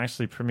Twilight Zone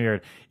actually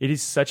premiered, it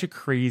is such a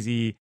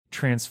crazy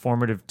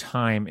transformative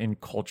time in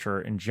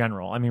culture in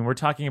general. I mean, we're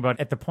talking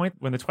about at the point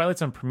when the Twilight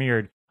Zone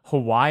premiered,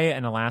 Hawaii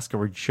and Alaska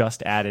were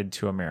just added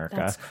to America.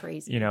 That's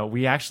crazy.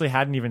 We actually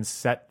hadn't even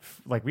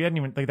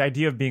the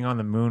idea of being on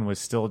the moon was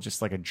still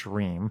just like a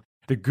dream.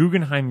 The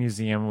Guggenheim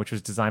Museum, which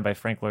was designed by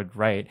Frank Lloyd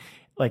Wright,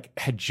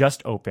 had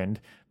just opened.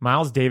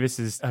 Miles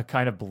Davis's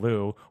Kind of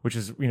Blue, which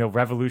is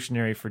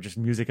revolutionary for just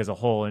music as a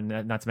whole, and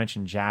not to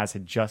mention jazz,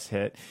 had just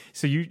hit.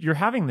 So you're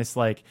having this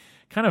like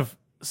kind of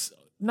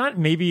not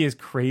maybe as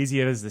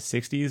crazy as the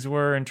 60s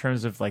were in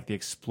terms of like the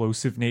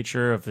explosive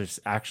nature of just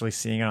actually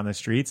seeing it on the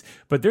streets,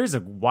 but there's a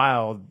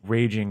wild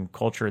raging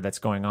culture that's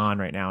going on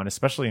right now, and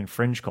especially in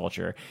fringe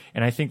culture.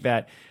 And I think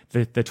that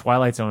the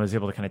Twilight Zone was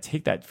able to kind of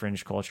take that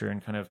fringe culture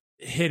and kind of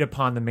hit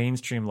upon the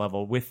mainstream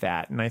level with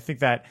that. And I think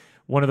that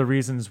one of the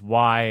reasons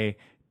why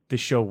the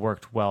show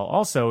worked well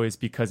also is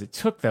because it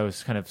took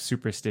those kind of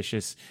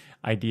superstitious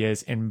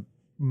ideas and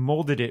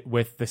molded it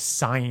with the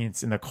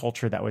science and the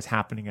culture that was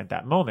happening at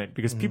that moment,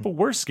 because people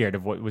were scared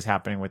of what was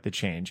happening with the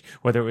change,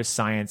 whether it was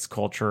science,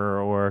 culture,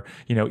 or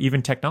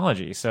even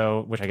technology,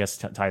 so which I guess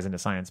ties into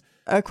science.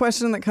 A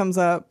question that comes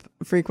up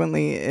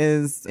frequently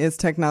is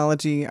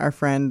technology our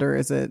friend, or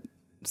is it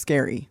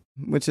scary?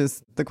 Which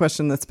is the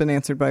question that's been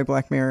answered by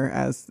Black Mirror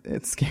as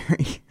it's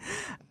scary.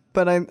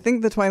 But I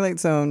think the Twilight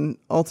Zone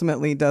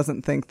ultimately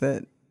doesn't think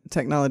that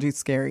technology is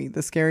scary.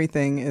 The scary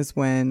thing is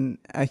when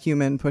a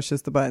human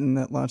pushes the button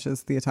that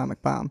launches the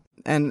atomic bomb.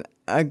 And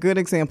a good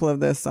example of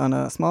this on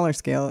a smaller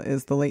scale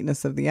is The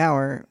Lateness of the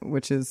Hour,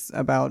 which is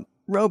about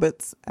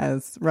robots,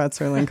 as Rod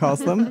Serling calls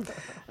them,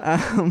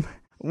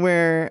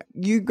 where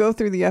you go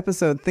through the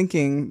episode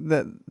thinking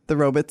that the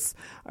robots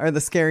are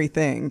the scary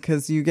thing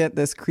because you get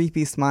this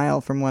creepy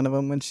smile from one of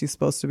them when she's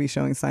supposed to be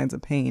showing signs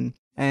of pain.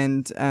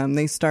 And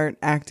they start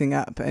acting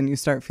up and you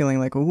start feeling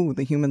like, oh,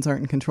 the humans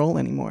aren't in control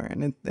anymore.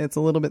 And it's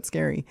a little bit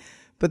scary.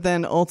 But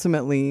then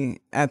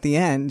ultimately, at the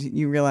end,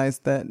 you realize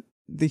that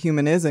the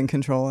human is in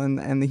control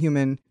and the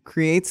human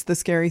creates the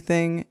scary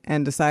thing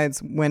and decides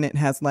when it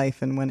has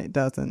life and when it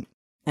doesn't.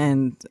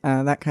 And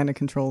that kind of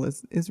control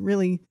is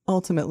really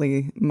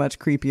ultimately much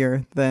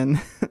creepier than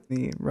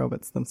the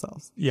robots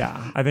themselves.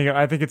 Yeah, I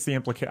think it's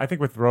the I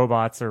think with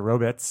robots or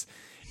robots,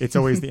 it's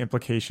always the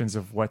implications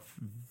of what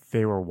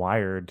they were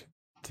wired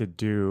to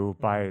do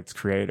by its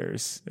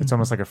creators. It's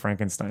almost like a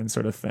Frankenstein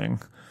sort of thing,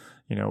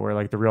 where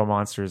like the real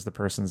monster is the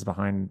person's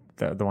behind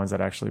the ones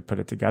that actually put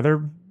it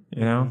together.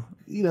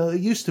 It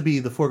used to be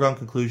the foregone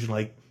conclusion,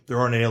 like there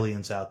aren't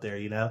aliens out there,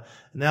 And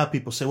now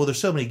people say, well, there's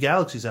so many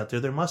galaxies out there,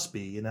 there must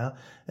be, And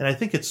I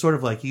think it's sort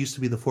of like it used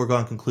to be the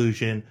foregone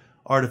conclusion,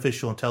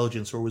 artificial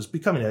intelligence, or is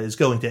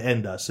going to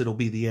end us. It'll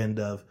be the end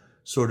of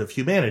sort of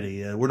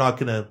humanity. We're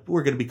going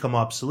to become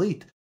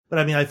obsolete. But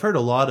I mean, I've heard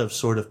a lot of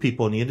sort of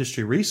people in the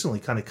industry recently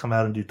kind of come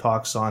out and do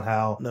talks on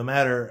how no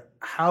matter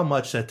how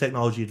much that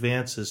technology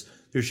advances,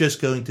 there's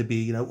just going to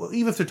be,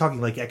 even if they're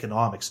talking like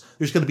economics,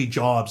 there's going to be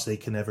jobs they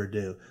can never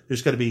do.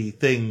 There's going to be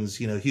things,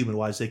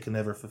 human-wise they can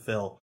never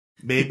fulfill.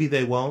 Maybe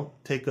they won't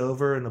take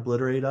over and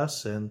obliterate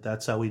us, and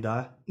that's how we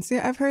die. See,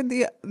 I've heard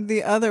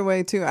the other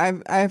way too.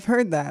 I've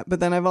heard that, but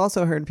then I've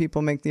also heard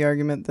people make the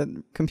argument that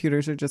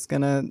computers are just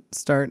going to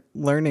start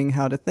learning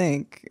how to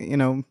think,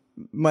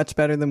 much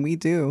better than we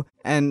do,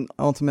 and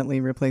ultimately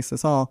replace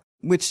us all,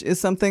 which is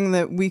something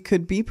that we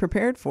could be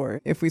prepared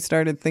for if we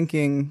started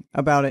thinking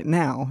about it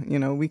now.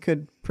 We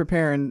could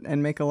prepare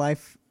and make a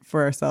life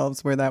for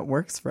ourselves where that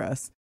works for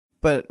us.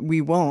 But we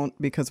won't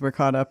because we're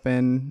caught up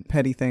in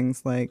petty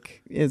things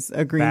like, is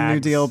a Green New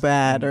Deal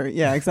bad? Or,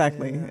 yeah,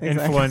 exactly.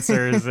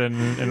 Influencers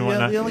and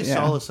whatnot. The only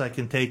solace I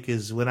can take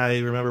is when I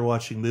remember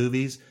watching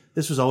movies,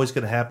 this was always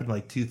going to happen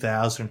like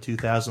 2000,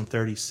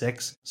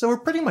 2036. So we're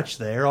pretty much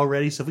there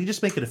already. So if we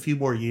just make it a few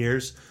more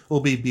years, we'll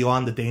be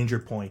beyond the danger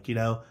point,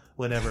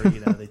 whenever,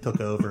 they took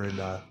over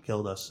and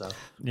killed us. So,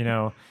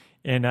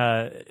 in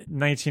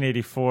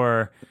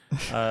 1984,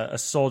 a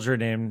soldier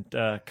named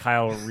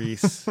Kyle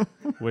Reese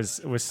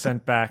was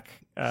sent back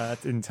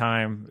in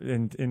time,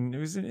 and it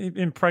was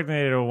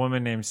impregnated a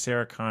woman named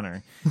Sarah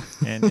Connor.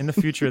 And in the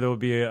future, there will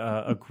be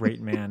a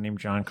great man named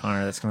John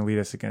Connor that's going to lead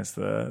us against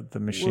the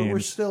machines. We're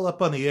still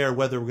up on the air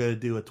whether we're going to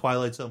do a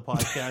Twilight Zone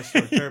podcast or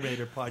a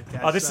Terminator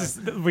podcast. Oh, this is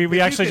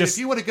we actually if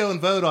you want to go and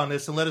vote on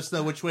this and let us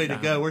know which way to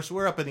go,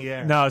 we're up in the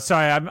air. No,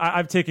 sorry,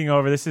 I'm taking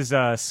over. This is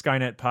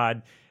Skynet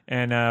Pod.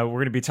 And we're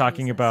going to be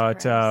talking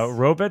about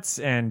robots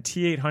and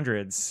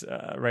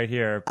T-800s right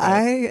here.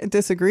 I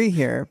disagree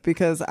here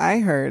because I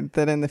heard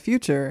that in the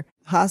future,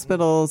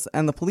 hospitals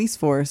and the police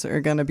force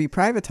are going to be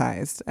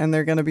privatized and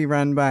they're going to be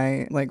run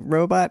by like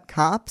robot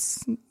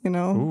cops,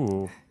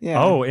 Ooh.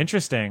 Yeah. Oh,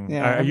 interesting.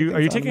 Yeah, are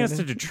you taking us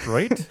to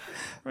Detroit?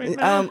 Right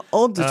now?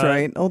 Old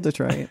Detroit.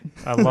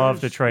 I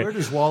love Detroit. Where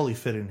does Wally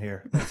fit in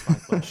here? That's my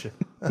question.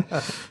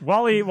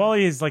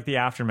 Wally is like the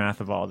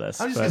aftermath of all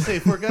this. I was just gonna say,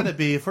 if we're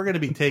gonna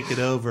be taken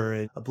over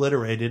and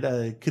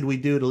obliterated, could we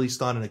do it at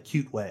least on an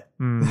acute way,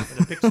 in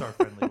a Pixar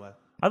friendly way?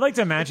 I'd like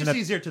to imagine it's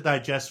easier to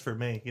digest for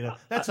me.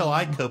 That's how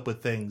I cope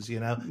with things.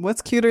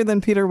 What's cuter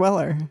than Peter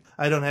Weller?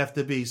 I don't have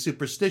to be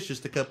superstitious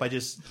to cope. I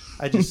just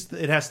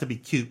it has to be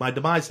cute. My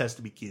demise has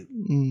to be cute.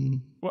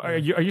 Well, are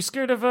you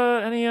scared of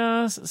any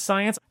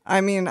science?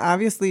 I mean,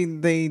 obviously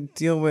they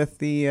deal with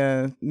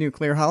the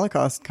nuclear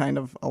holocaust kind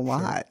of a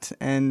lot, sure.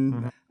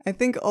 And I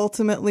think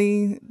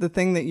ultimately the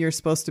thing that you're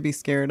supposed to be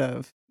scared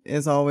of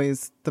is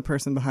always the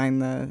person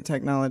behind the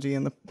technology,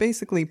 and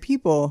basically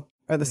people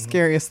are the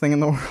scariest thing in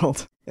the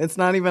world. It's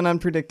not even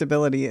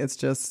unpredictability. It's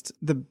just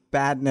the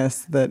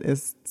badness that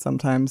is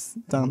sometimes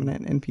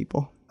dominant in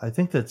people. I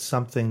think that's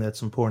something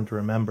that's important to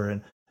remember.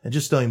 And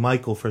just knowing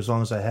Michael for as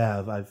long as I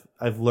have,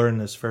 I've learned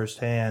this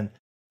firsthand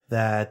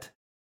that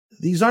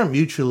these aren't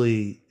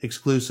mutually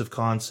exclusive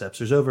concepts.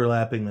 There's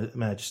overlapping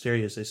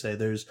magisteria, as they say.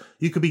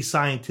 You could be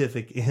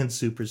scientific and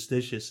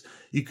superstitious.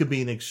 You could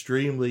be an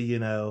extremely,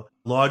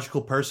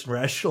 logical person,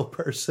 rational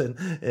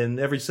person in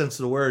every sense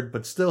of the word,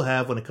 but still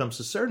have, when it comes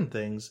to certain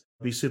things,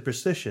 be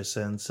superstitious.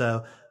 And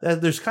so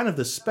there's kind of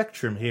the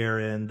spectrum here.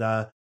 And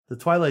the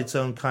Twilight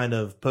Zone kind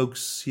of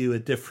pokes you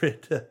at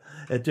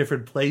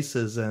different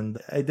places. And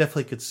I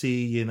definitely could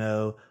see,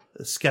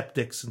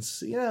 skeptics and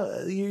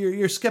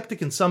you're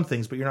skeptic in some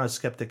things, but you're not a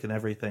skeptic in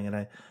everything,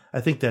 and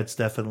I think that's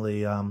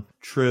definitely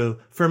true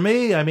for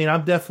me. I mean,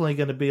 I'm definitely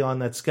going to be on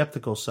that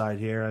skeptical side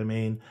here. I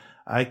mean,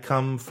 I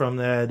come from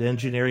that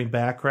engineering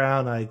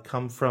background. I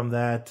come from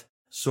that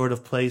sort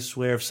of place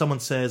where if someone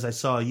says, I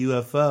saw a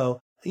UFO,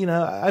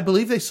 I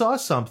believe they saw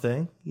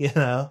something,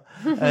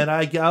 and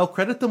I'll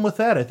credit them with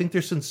that. I think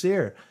they're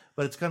sincere.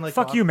 But it's kind of like...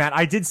 Fuck you, Matt.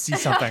 I did see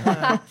something.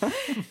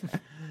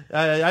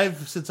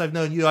 Since I've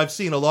known you, I've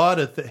seen a lot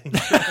of things.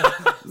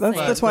 That's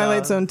the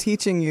Twilight Zone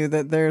teaching you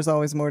that there's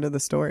always more to the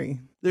story.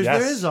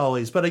 There is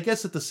always, but I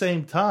guess at the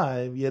same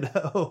time,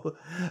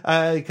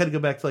 I kind of go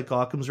back to like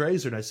Occam's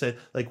razor, and I say,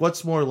 like,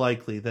 what's more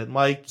likely, that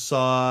Mike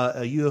saw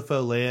a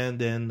UFO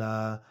land and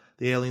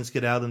the aliens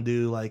get out and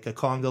do like a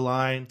conga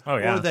line,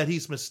 or that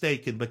he's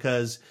mistaken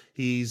because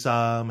he's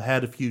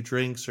had a few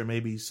drinks or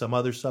maybe some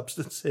other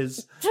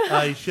substances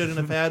he shouldn't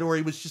have had, or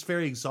he was just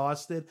very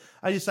exhausted.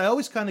 I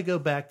always kind of go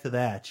back to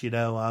that,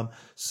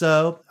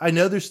 So I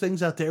know there's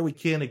things out there we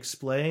can't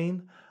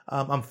explain.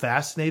 I'm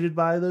fascinated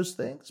by those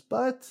things,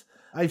 but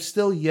I've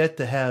still yet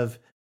to have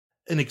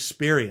an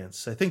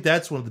experience. I think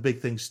that's one of the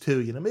big things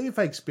too. Maybe if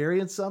I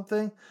experience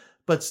something.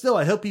 But still,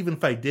 I hope even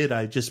if I did,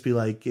 I'd just be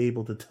like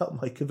able to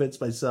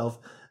convince myself,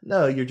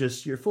 no,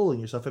 you're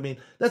fooling yourself. I mean,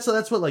 that's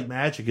what like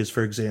magic is,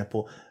 for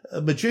example.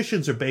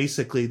 Magicians are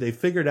basically, they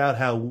figured out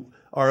how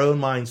our own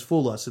minds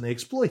fool us and they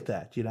exploit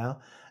that,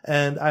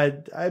 And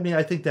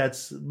I think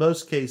that's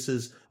most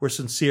cases we're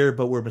sincere,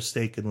 but we're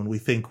mistaken when we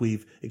think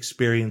we've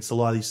experienced a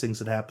lot of these things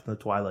that happen in the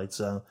Twilight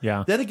Zone.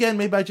 Yeah. Then again,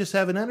 maybe I just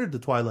haven't entered the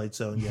Twilight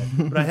Zone yet,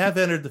 but I have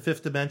entered the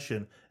fifth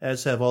dimension,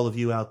 as have all of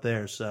you out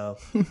there. So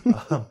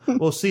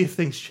we'll see if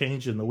things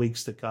change in the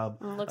weeks to come.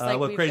 Looks like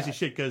what crazy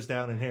shit goes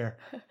down in here.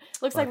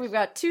 Looks like we've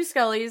got 2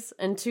 Scullys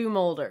and 2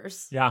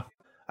 Mulders. Yeah.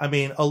 I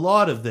mean, a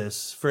lot of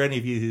this, for any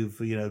of you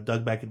who've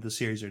dug back into the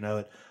series or know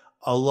it,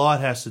 a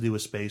lot has to do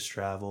with space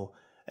travel.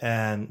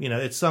 And,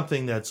 it's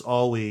something that's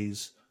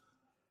always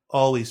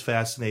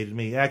fascinated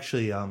me.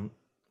 Actually, the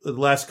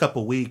last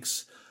couple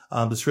weeks,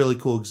 this really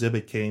cool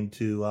exhibit came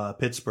to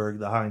Pittsburgh,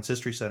 the Heinz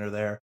History Center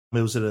there. It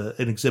was an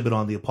exhibit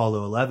on the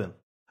Apollo 11.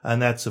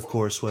 And that's, of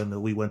course,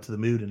 when we went to the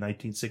moon in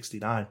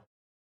 1969.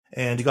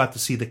 And you got to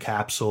see the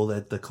capsule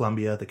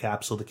the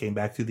capsule that came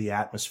back through the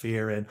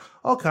atmosphere, and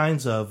all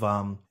kinds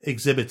of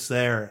exhibits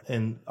there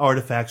and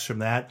artifacts from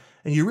that.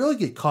 And you really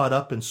get caught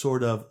up in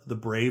sort of the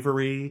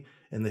bravery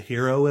and the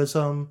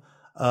heroism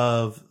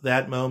of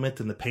that moment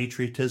and the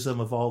patriotism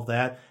of all of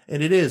that.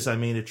 And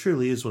it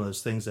truly is one of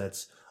those things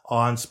that's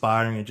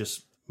awe-inspiring and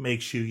just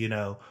makes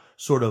you,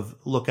 sort of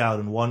look out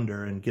and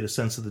wonder and get a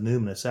sense of the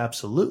numinous.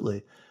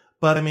 Absolutely.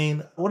 But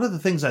one of the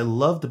things I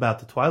loved about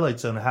the Twilight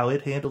Zone and how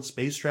it handled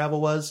space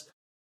travel was,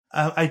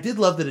 I did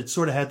love that it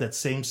sort of had that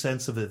same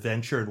sense of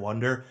adventure and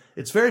wonder.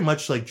 It's very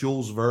much like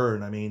Jules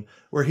Verne.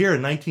 We're here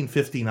in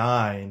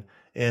 1959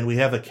 and we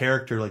have a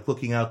character like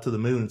looking out to the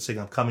moon and saying,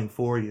 I'm coming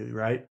for you,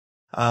 right?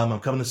 I'm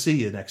coming to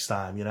see you next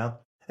time,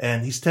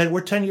 And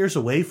we're 10 years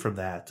away from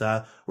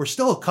that. We're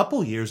still a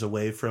couple years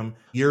away from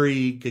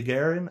Yuri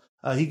Gagarin.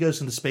 He goes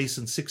into space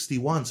in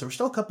 1961. So we're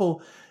still a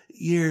couple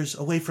years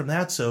away from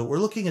that. So we're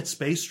looking at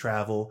space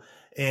travel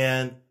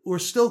and we're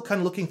still kind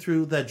of looking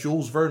through that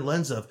Jules Verne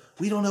lens of,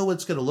 we don't know what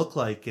it's going to look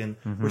like. And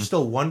we're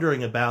still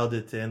wondering about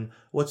it. And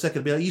what's that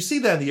going to be like? You see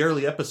that in the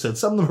early episodes.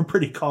 Some of them are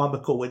pretty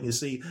comical when you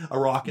see a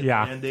rocket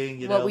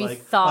landing, what we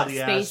thought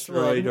space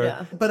would.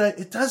 But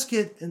it does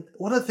and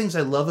one of the things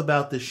I love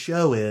about this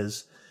show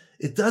is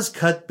it does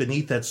cut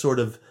beneath that sort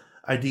of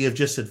idea of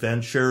just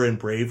adventure and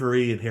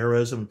bravery and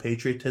heroism and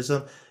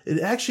patriotism.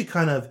 It actually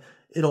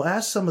it'll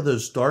ask some of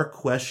those dark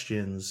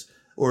questions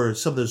or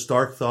some of those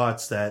dark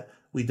thoughts that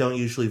we don't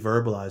usually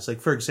verbalize.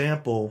 Like, for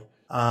example,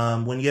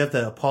 when you have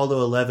the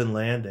Apollo 11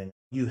 landing,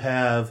 you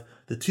have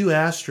the 2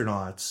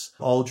 astronauts,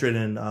 Aldrin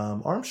and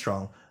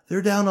Armstrong.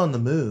 They're down on the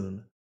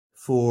moon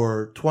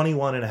for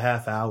 21 and a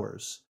half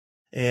hours.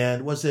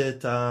 And was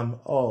it,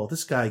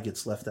 this guy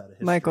gets left out of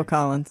history. Michael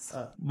Collins.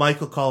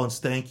 Michael Collins,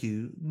 thank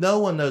you. No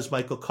one knows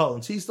Michael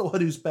Collins. He's the one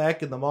who's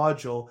back in the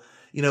module,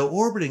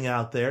 orbiting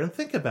out there. And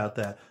think about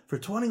that. For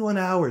 21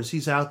 hours,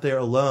 he's out there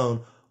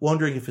alone,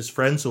 wondering if his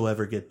friends will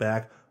ever get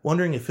back,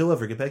 wondering if he'll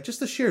ever get back. Just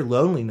the sheer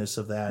loneliness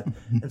of that.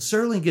 And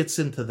Serling gets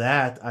into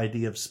that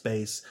idea of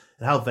space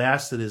and how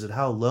vast it is and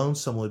how alone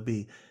someone would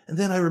be. And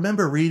then I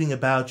remember reading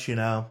about,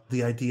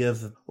 the idea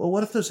of,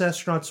 what if those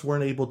astronauts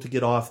weren't able to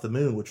get off the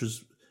moon,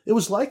 it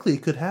was likely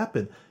it could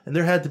happen. And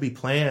there had to be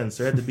plans.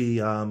 There had to be,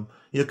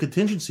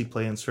 contingency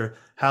plans for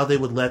how they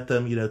would let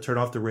them, turn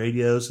off the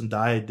radios and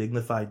die a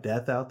dignified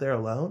death out there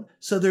alone.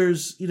 So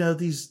there's,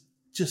 these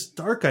just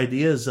dark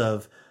ideas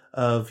of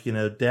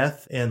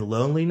death and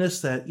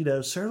loneliness that,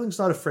 Serling's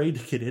not afraid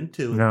to get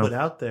into and put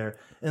out there.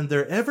 And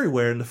they're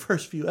everywhere in the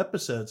first few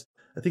episodes.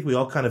 I think we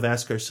all kind of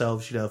ask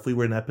ourselves, if we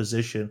were in that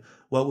position,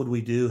 what would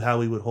we do? How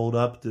we would hold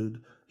up to,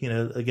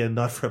 again,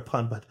 not for a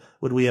pun, but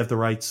would we have the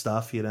right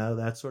stuff,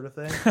 that sort of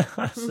thing.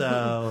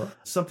 So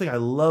something I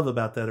love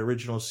about that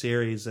original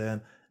series and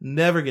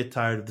never get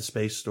tired of the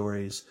space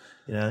stories,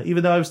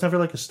 even though I was never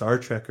like a Star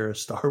Trek or a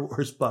Star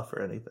Wars buff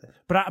or anything.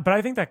 But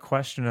I think that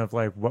question of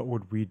like, what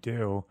would we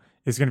do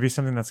is going to be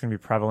something that's going to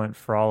be prevalent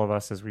for all of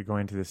us as we go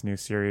into this new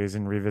series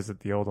and revisit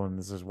the old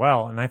ones as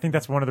well. And I think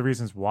that's one of the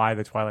reasons why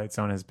the Twilight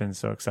Zone has been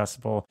so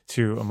accessible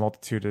to a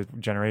multitude of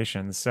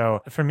generations.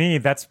 So for me,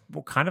 that's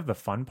kind of the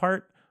fun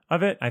part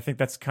of it. I think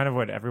that's kind of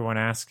what everyone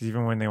asks,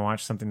 even when they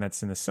watch something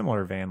that's in a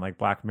similar vein, like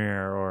Black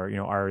Mirror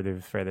or, Are They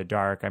Afraid of the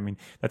Dark? I mean,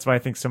 that's why I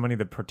think so many of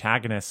the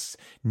protagonists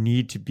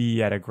need to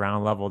be at a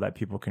ground level that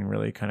people can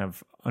really kind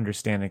of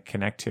understand and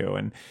connect to.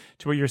 And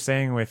to what you're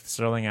saying with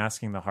Sterling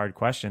asking the hard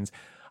questions,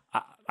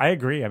 I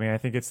agree. I mean, I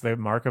think it's the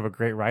mark of a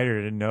great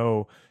writer to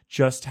know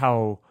just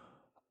how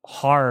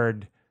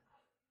hard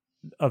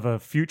of a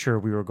future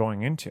we were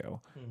going into.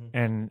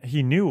 And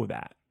he knew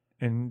that.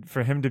 And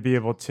for him to be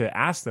able to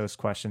ask those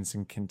questions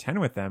and contend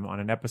with them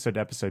on an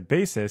episode-to-episode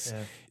basis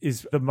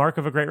is the mark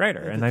of a great writer.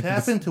 And I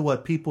tap into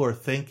what people are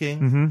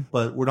thinking,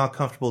 but we're not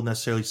comfortable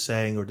necessarily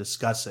saying or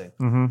discussing.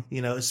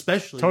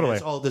 Especially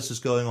as all this is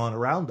going on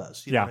around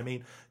us. You know what I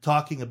mean?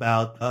 Talking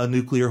about a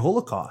nuclear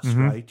holocaust,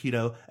 right?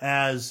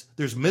 As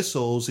there's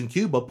missiles in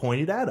Cuba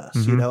pointed at us.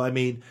 I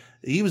mean,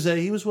 he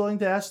was willing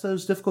to ask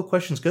those difficult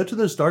questions, go to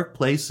those dark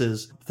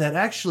places that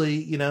actually,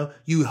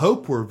 you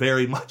hope were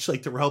very much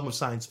like the realm of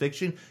science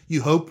fiction.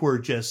 You hope were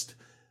just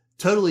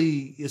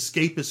totally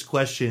escapist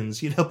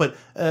questions, but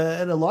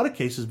in a lot of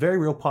cases, very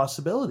real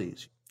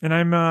possibilities. And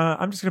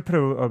I'm just going to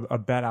put a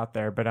bet out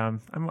there, but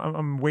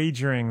I'm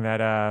wagering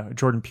that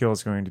Jordan Peele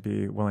is going to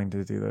be willing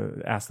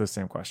to ask those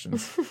same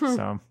questions.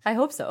 So I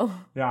hope so.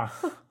 Yeah.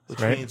 Which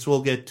means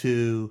we'll get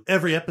to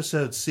every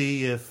episode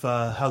see if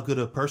how good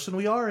a person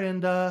we are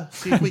and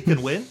see if we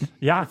can win.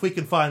 If we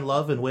can find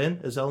love and win,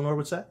 as Eleanor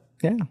would say.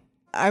 Yeah.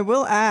 I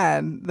will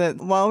add that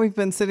while we've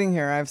been sitting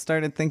here, I've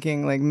started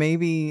thinking like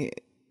maybe,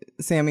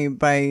 Sammy,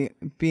 by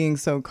being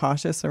so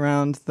cautious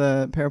around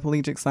the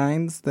paraplegic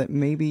signs, that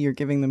maybe you're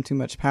giving them too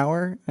much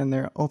power and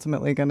they're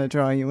ultimately going to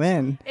draw you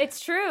in. It's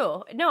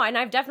true. No, and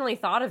I've definitely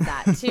thought of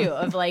that too,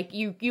 of like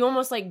you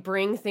almost like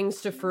bring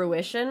things to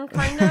fruition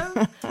kind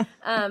of.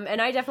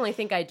 And I definitely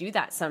think I do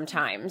that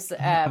sometimes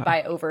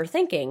by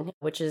overthinking,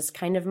 which is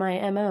kind of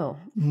my MO.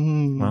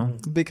 Well,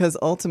 because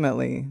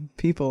ultimately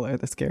people are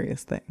the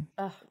scariest thing.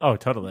 Oh,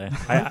 totally.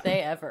 If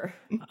they ever.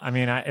 I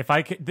mean, if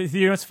I could,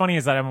 what's funny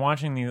is that I'm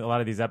watching a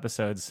lot of these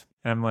episodes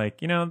and I'm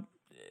like,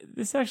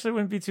 this actually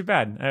wouldn't be too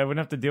bad. I wouldn't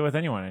have to deal with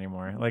anyone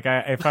anymore. Like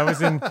if I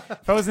was in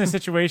a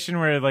situation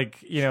where like,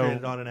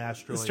 stranded on an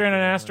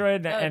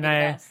asteroid, and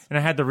I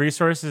had the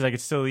resources, I could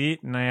still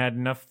eat, and I had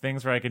enough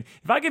things where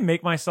if I could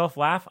make myself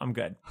laugh, I'm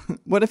good.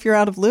 What if you're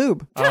out of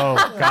lube? Oh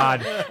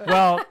God.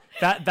 Well,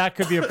 that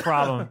could be a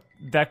problem.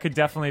 That could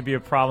definitely be a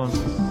problem.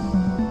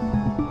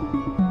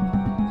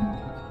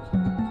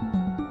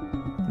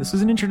 This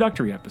was an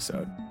introductory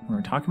episode. We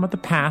were talking about the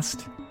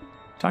past.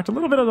 Talked a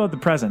little bit about the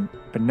present,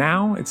 but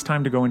now it's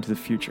time to go into the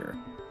future.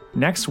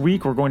 Next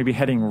week, we're going to be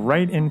heading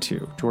right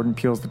into Jordan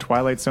Peele's The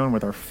Twilight Zone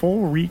with our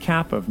full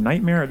recap of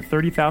Nightmare at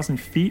 30,000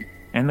 Feet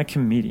and The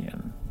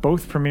Comedian,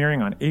 both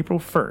premiering on April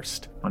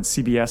 1st on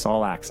CBS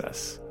All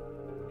Access.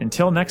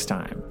 Until next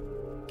time,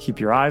 keep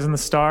your eyes on the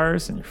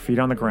stars and your feet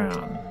on the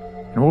ground,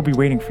 and we'll be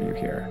waiting for you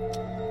here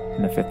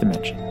in the fifth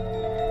dimension.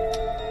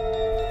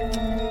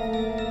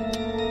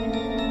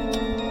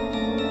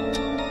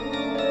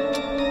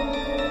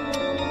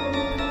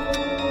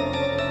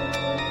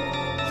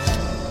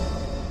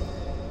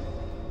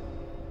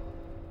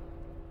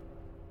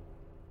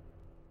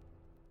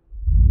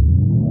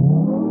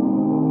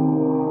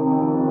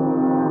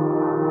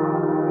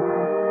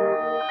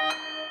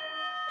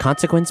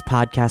 Consequence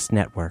Podcast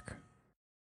Network.